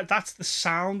like that's the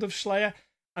sound of Slayer,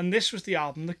 and this was the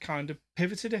album that kind of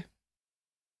pivoted it.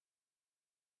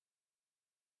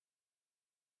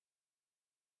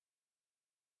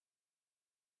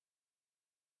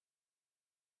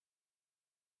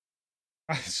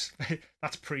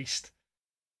 That's Priest.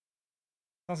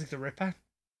 Sounds like the Ripper.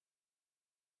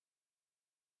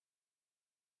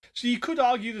 So you could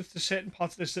argue that there's certain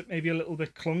parts of this that maybe a little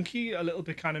bit clunky, a little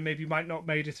bit kind of maybe might not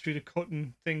made it through the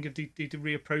cutting thing if they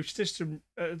reapproach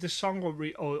this song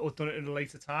or done it in a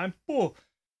later time. But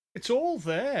it's all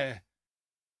there.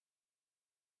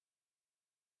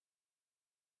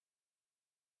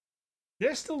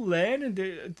 They're still learning.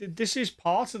 This is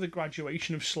part of the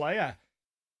graduation of Slayer.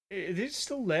 It is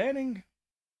still learning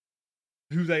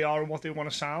who they are and what they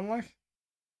want to sound like.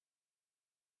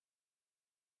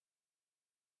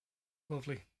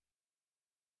 Lovely.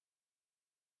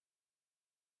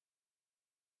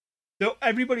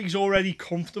 Everybody's already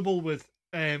comfortable with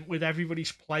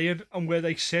everybody's playing and where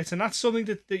they sit, and that's something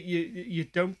that you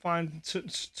don't find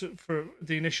for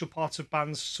the initial parts of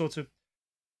bands sort of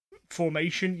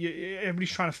formation.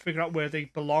 Everybody's trying to figure out where they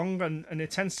belong, and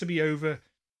it tends to be over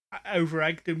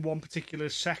egged in one particular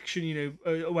section.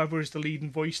 Whoever is the leading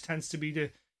voice tends to be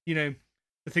the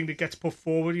thing that gets put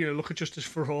forward. Look at Justice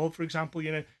for All, for example.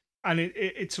 And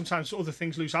it sometimes other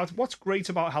things lose out. What's great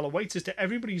about Hell Awaits is that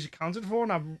everybody's accounted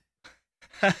for, and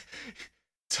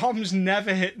Tom's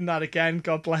never hitting that again.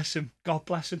 God bless him. God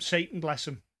bless him. Satan bless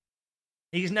him.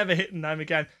 He's never hitting them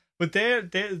again. But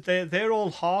they're all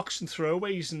harks and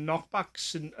throwaways and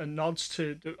knockbacks and nods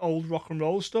to the old rock and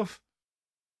roll stuff.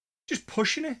 Just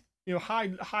pushing it.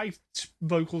 High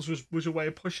vocals was a way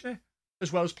of pushing it,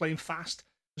 as well as playing fast,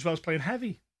 as well as playing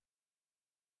heavy.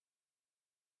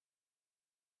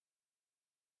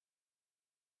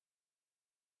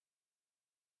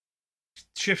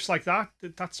 Shifts like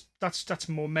that's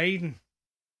more Maiden.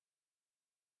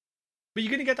 But you're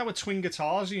going to get that with twin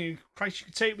guitars. Christ, you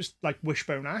could say it was like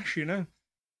Wishbone Ash,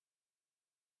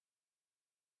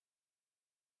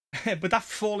 But that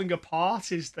falling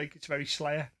apart is like, it's very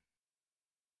Slayer.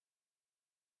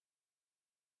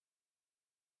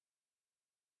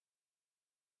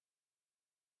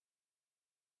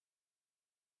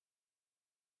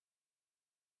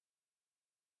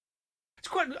 It's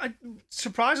quite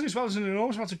surprising as well. There's an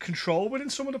enormous amount of control within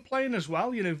some of the playing as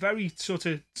well. Very sort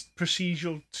of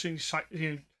procedural,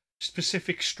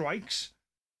 specific strikes.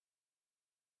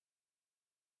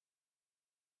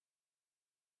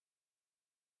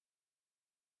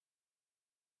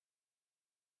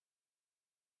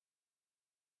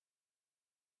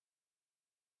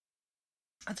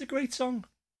 That's a great song.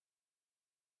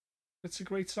 It's a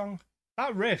great song.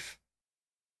 That riff.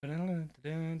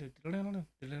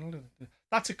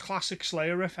 That's a classic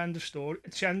Slayer riff. End of story.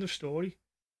 It's end of story.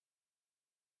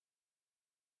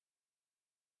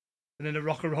 And then a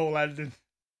rock and roll ending.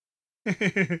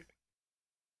 Can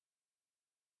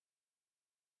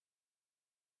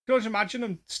you imagine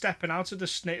him stepping out of the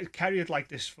snake? Kerry had like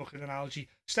this fucking analogy.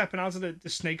 Stepping out of the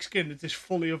snake skin with this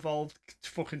fully evolved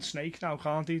fucking snake now,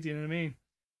 can't he? Do you know what I mean?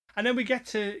 And then we get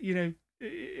to,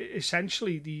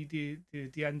 essentially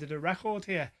the end of the record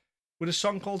here with a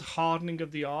song called Hardening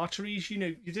of the Arteries.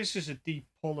 This is a deep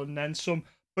pull and then some,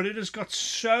 but it has got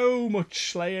so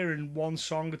much Slayer in one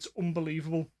song. It's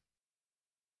unbelievable.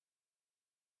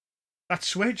 That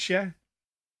switch, yeah.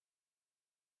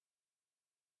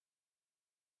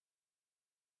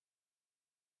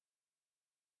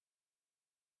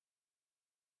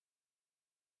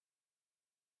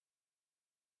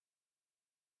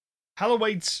 Hell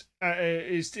Awaits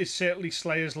is certainly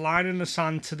Slayer's line in the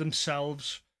sand to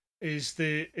themselves. Is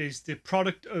the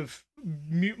product of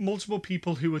multiple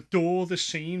people who adore the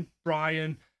scene.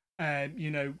 Brian,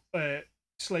 Slagle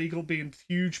being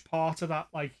a huge part of that,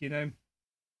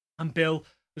 and Bill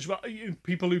as well.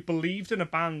 People who believed in a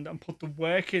band and put the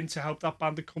work in to help that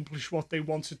band accomplish what they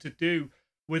wanted to do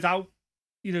without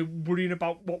worrying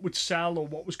about what would sell or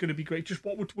what was going to be great, just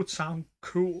what would sound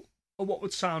cool or what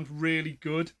would sound really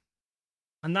good.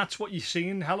 And that's what you're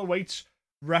seeing. Hell Awaits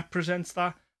represents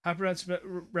that.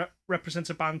 Represents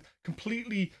a band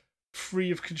completely free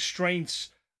of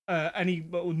constraints, any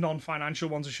non-financial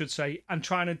ones, I should say, and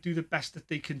trying to do the best that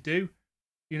they can do.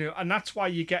 And that's why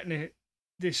you're getting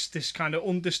this kind of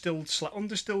undistilled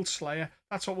Slayer.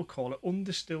 That's what we'll call it,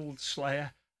 undistilled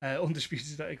Slayer,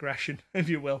 undisputed aggression, if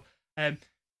you will. And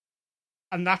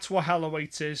that's what Hell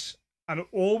Awaits is. And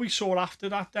all we saw after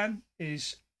that then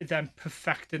is them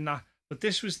perfecting that. But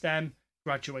this was them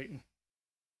graduating.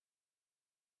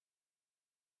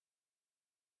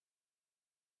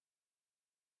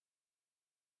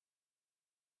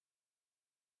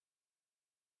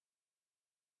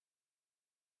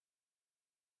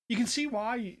 You can see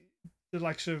why the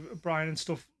likes of Brian and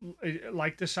stuff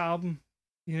like this album,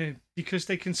 because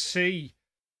they can see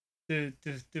the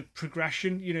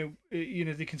progression.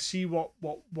 They can see what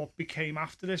became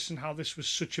after this and how this was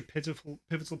such a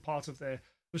pivotal part of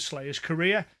Slayer's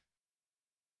career.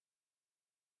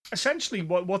 Essentially,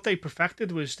 what they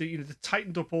perfected was that they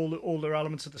tightened up all their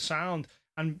elements of the sound,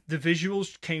 and the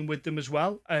visuals came with them as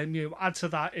well. And add to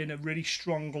that in a really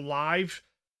strong live,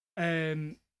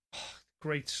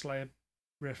 great Slayer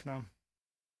riff now.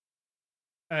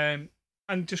 And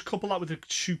just couple that with a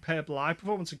superb live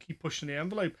performance and keep pushing the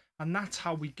envelope. And that's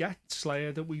how we get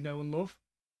Slayer that we know and love.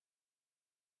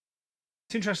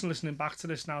 It's interesting listening back to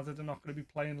this now that they're not going to be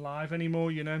playing live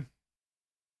anymore,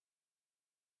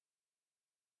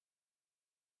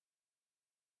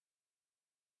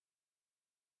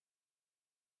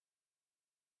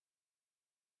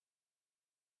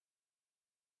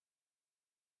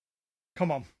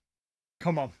 Come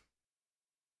on.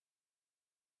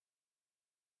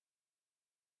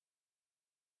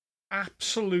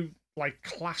 Absolute,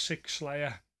 classic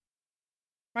Slayer.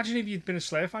 Imagine if you'd been a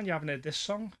Slayer fan, you haven't heard this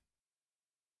song.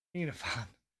 Being a fan.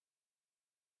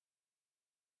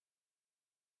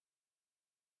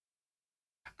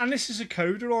 And this is a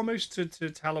coda almost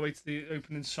to Hell Awaits the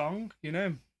opening song,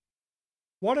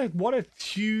 What a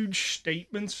huge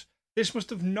statement. This must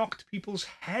have knocked people's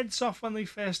heads off when they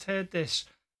first heard this.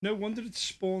 No wonder it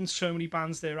spawned so many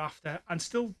bands thereafter, and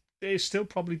is still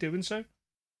probably doing so.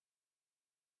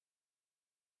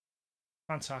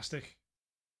 Fantastic.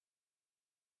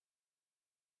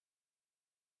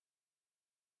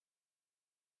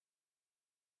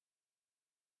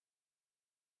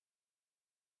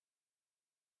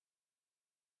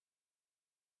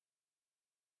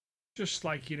 Just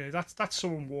that's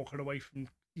someone walking away from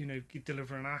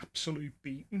delivering an absolute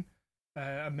beating,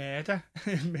 a murder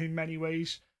in many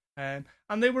ways. And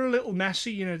they were a little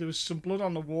messy, there was some blood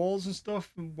on the walls and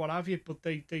stuff and what have you, but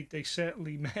they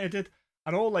certainly murdered.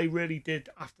 And all they really did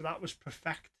after that was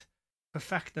perfect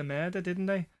the murder, didn't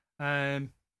they? And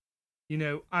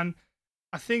I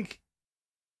think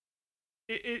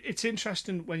it's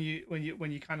interesting when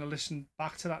you kind of listen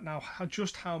back to that now,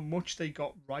 how much they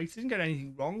got right. They didn't get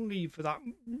anything wrong for that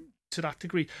to that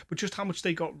degree, but just how much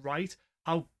they got right,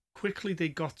 how quickly they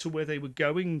got to where they were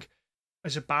going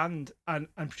as a band and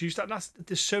produce that. And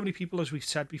there's so many people, as we've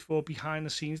said before, behind the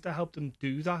scenes that helped them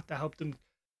do that, that helped them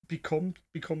become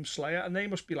Slayer, and they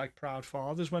must be like proud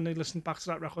fathers when they listen back to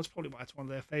that record. It's probably why it's one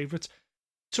of their favourites.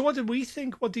 So what did we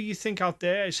think? What do you think out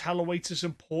there? Is Hell Awaits as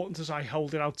important as I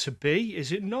hold it out to be?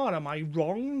 Is it not? Am I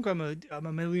wrong? I'm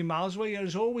a million miles away. And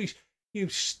as always,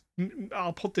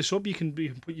 I'll put this up. You can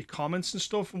put your comments and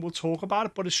stuff, and we'll talk about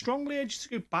it. But I strongly urge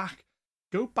you to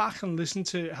go back and listen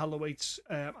to Hell Awaits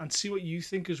and see what you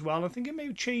think as well. I think it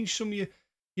may change some of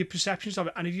your perceptions of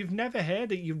it. And if you've never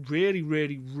heard it, you really,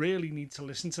 really, really need to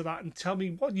listen to that and tell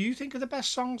me what you think are the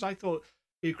best songs. I thought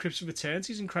Crypts of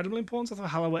Eternity is incredibly important. I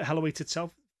thought Hell Awaits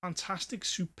itself, fantastic,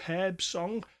 superb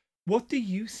song. What do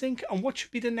you think? And what should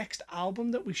be the next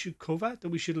album that we should cover, that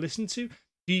we should listen to?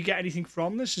 Do you get anything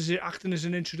from this? Is it acting as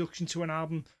an introduction to an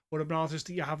album or an artist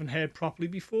that you haven't heard properly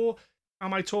before?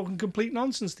 Am I talking complete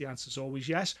nonsense? The answer is always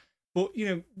yes. But,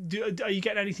 are you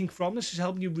getting anything from this? Is it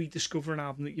helping you rediscover an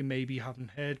album that you maybe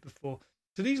haven't heard before?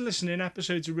 So these listening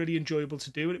episodes are really enjoyable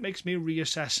to do, and it makes me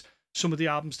reassess some of the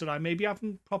albums that I maybe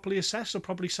haven't properly assessed or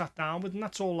probably sat down with, and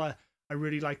that's all I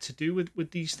really like to do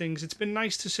with these things. It's been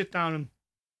nice to sit down and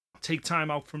take time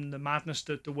out from the madness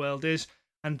that the world is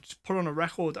and put on a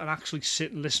record and actually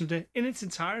sit and listen to it in its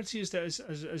entirety as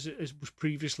was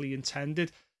previously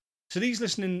intended. So these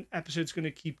listening episodes are going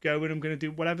to keep going. I'm going to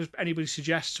do whatever anybody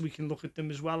suggests. We can look at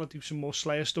them as well. I'll do some more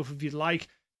Slayer stuff if you'd like.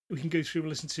 We can go through and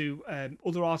listen to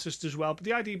other artists as well. But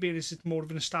the idea being is it's more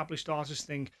of an established artist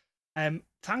thing.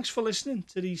 Thanks for listening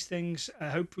to these things.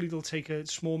 Hopefully they'll take a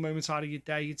small moment out of your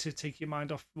day to take your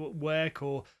mind off work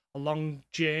or a long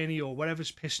journey or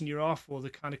whatever's pissing you off or the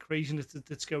kind of craziness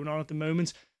that's going on at the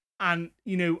moment. And,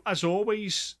 as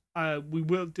always, we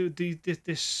will do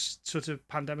this sort of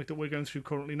pandemic that we're going through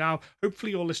currently now.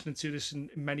 Hopefully you're listening to this in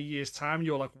many years' time.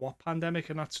 You're like, what pandemic?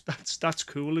 And that's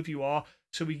cool if you are,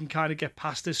 so we can kind of get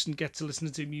past this and get to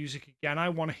listening to music again. I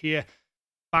want to hear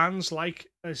bands like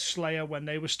Slayer, when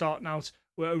they were starting out,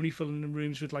 were only filling in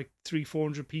rooms with like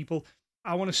 300-400 people.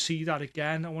 I want to see that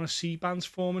again. I want to see bands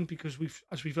forming, because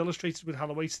as we've illustrated with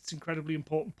Hell Awaits, it's an incredibly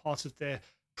important part of their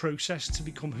process to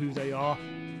become who they are.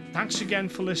 Thanks again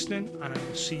for listening, and I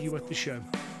will see you at the show.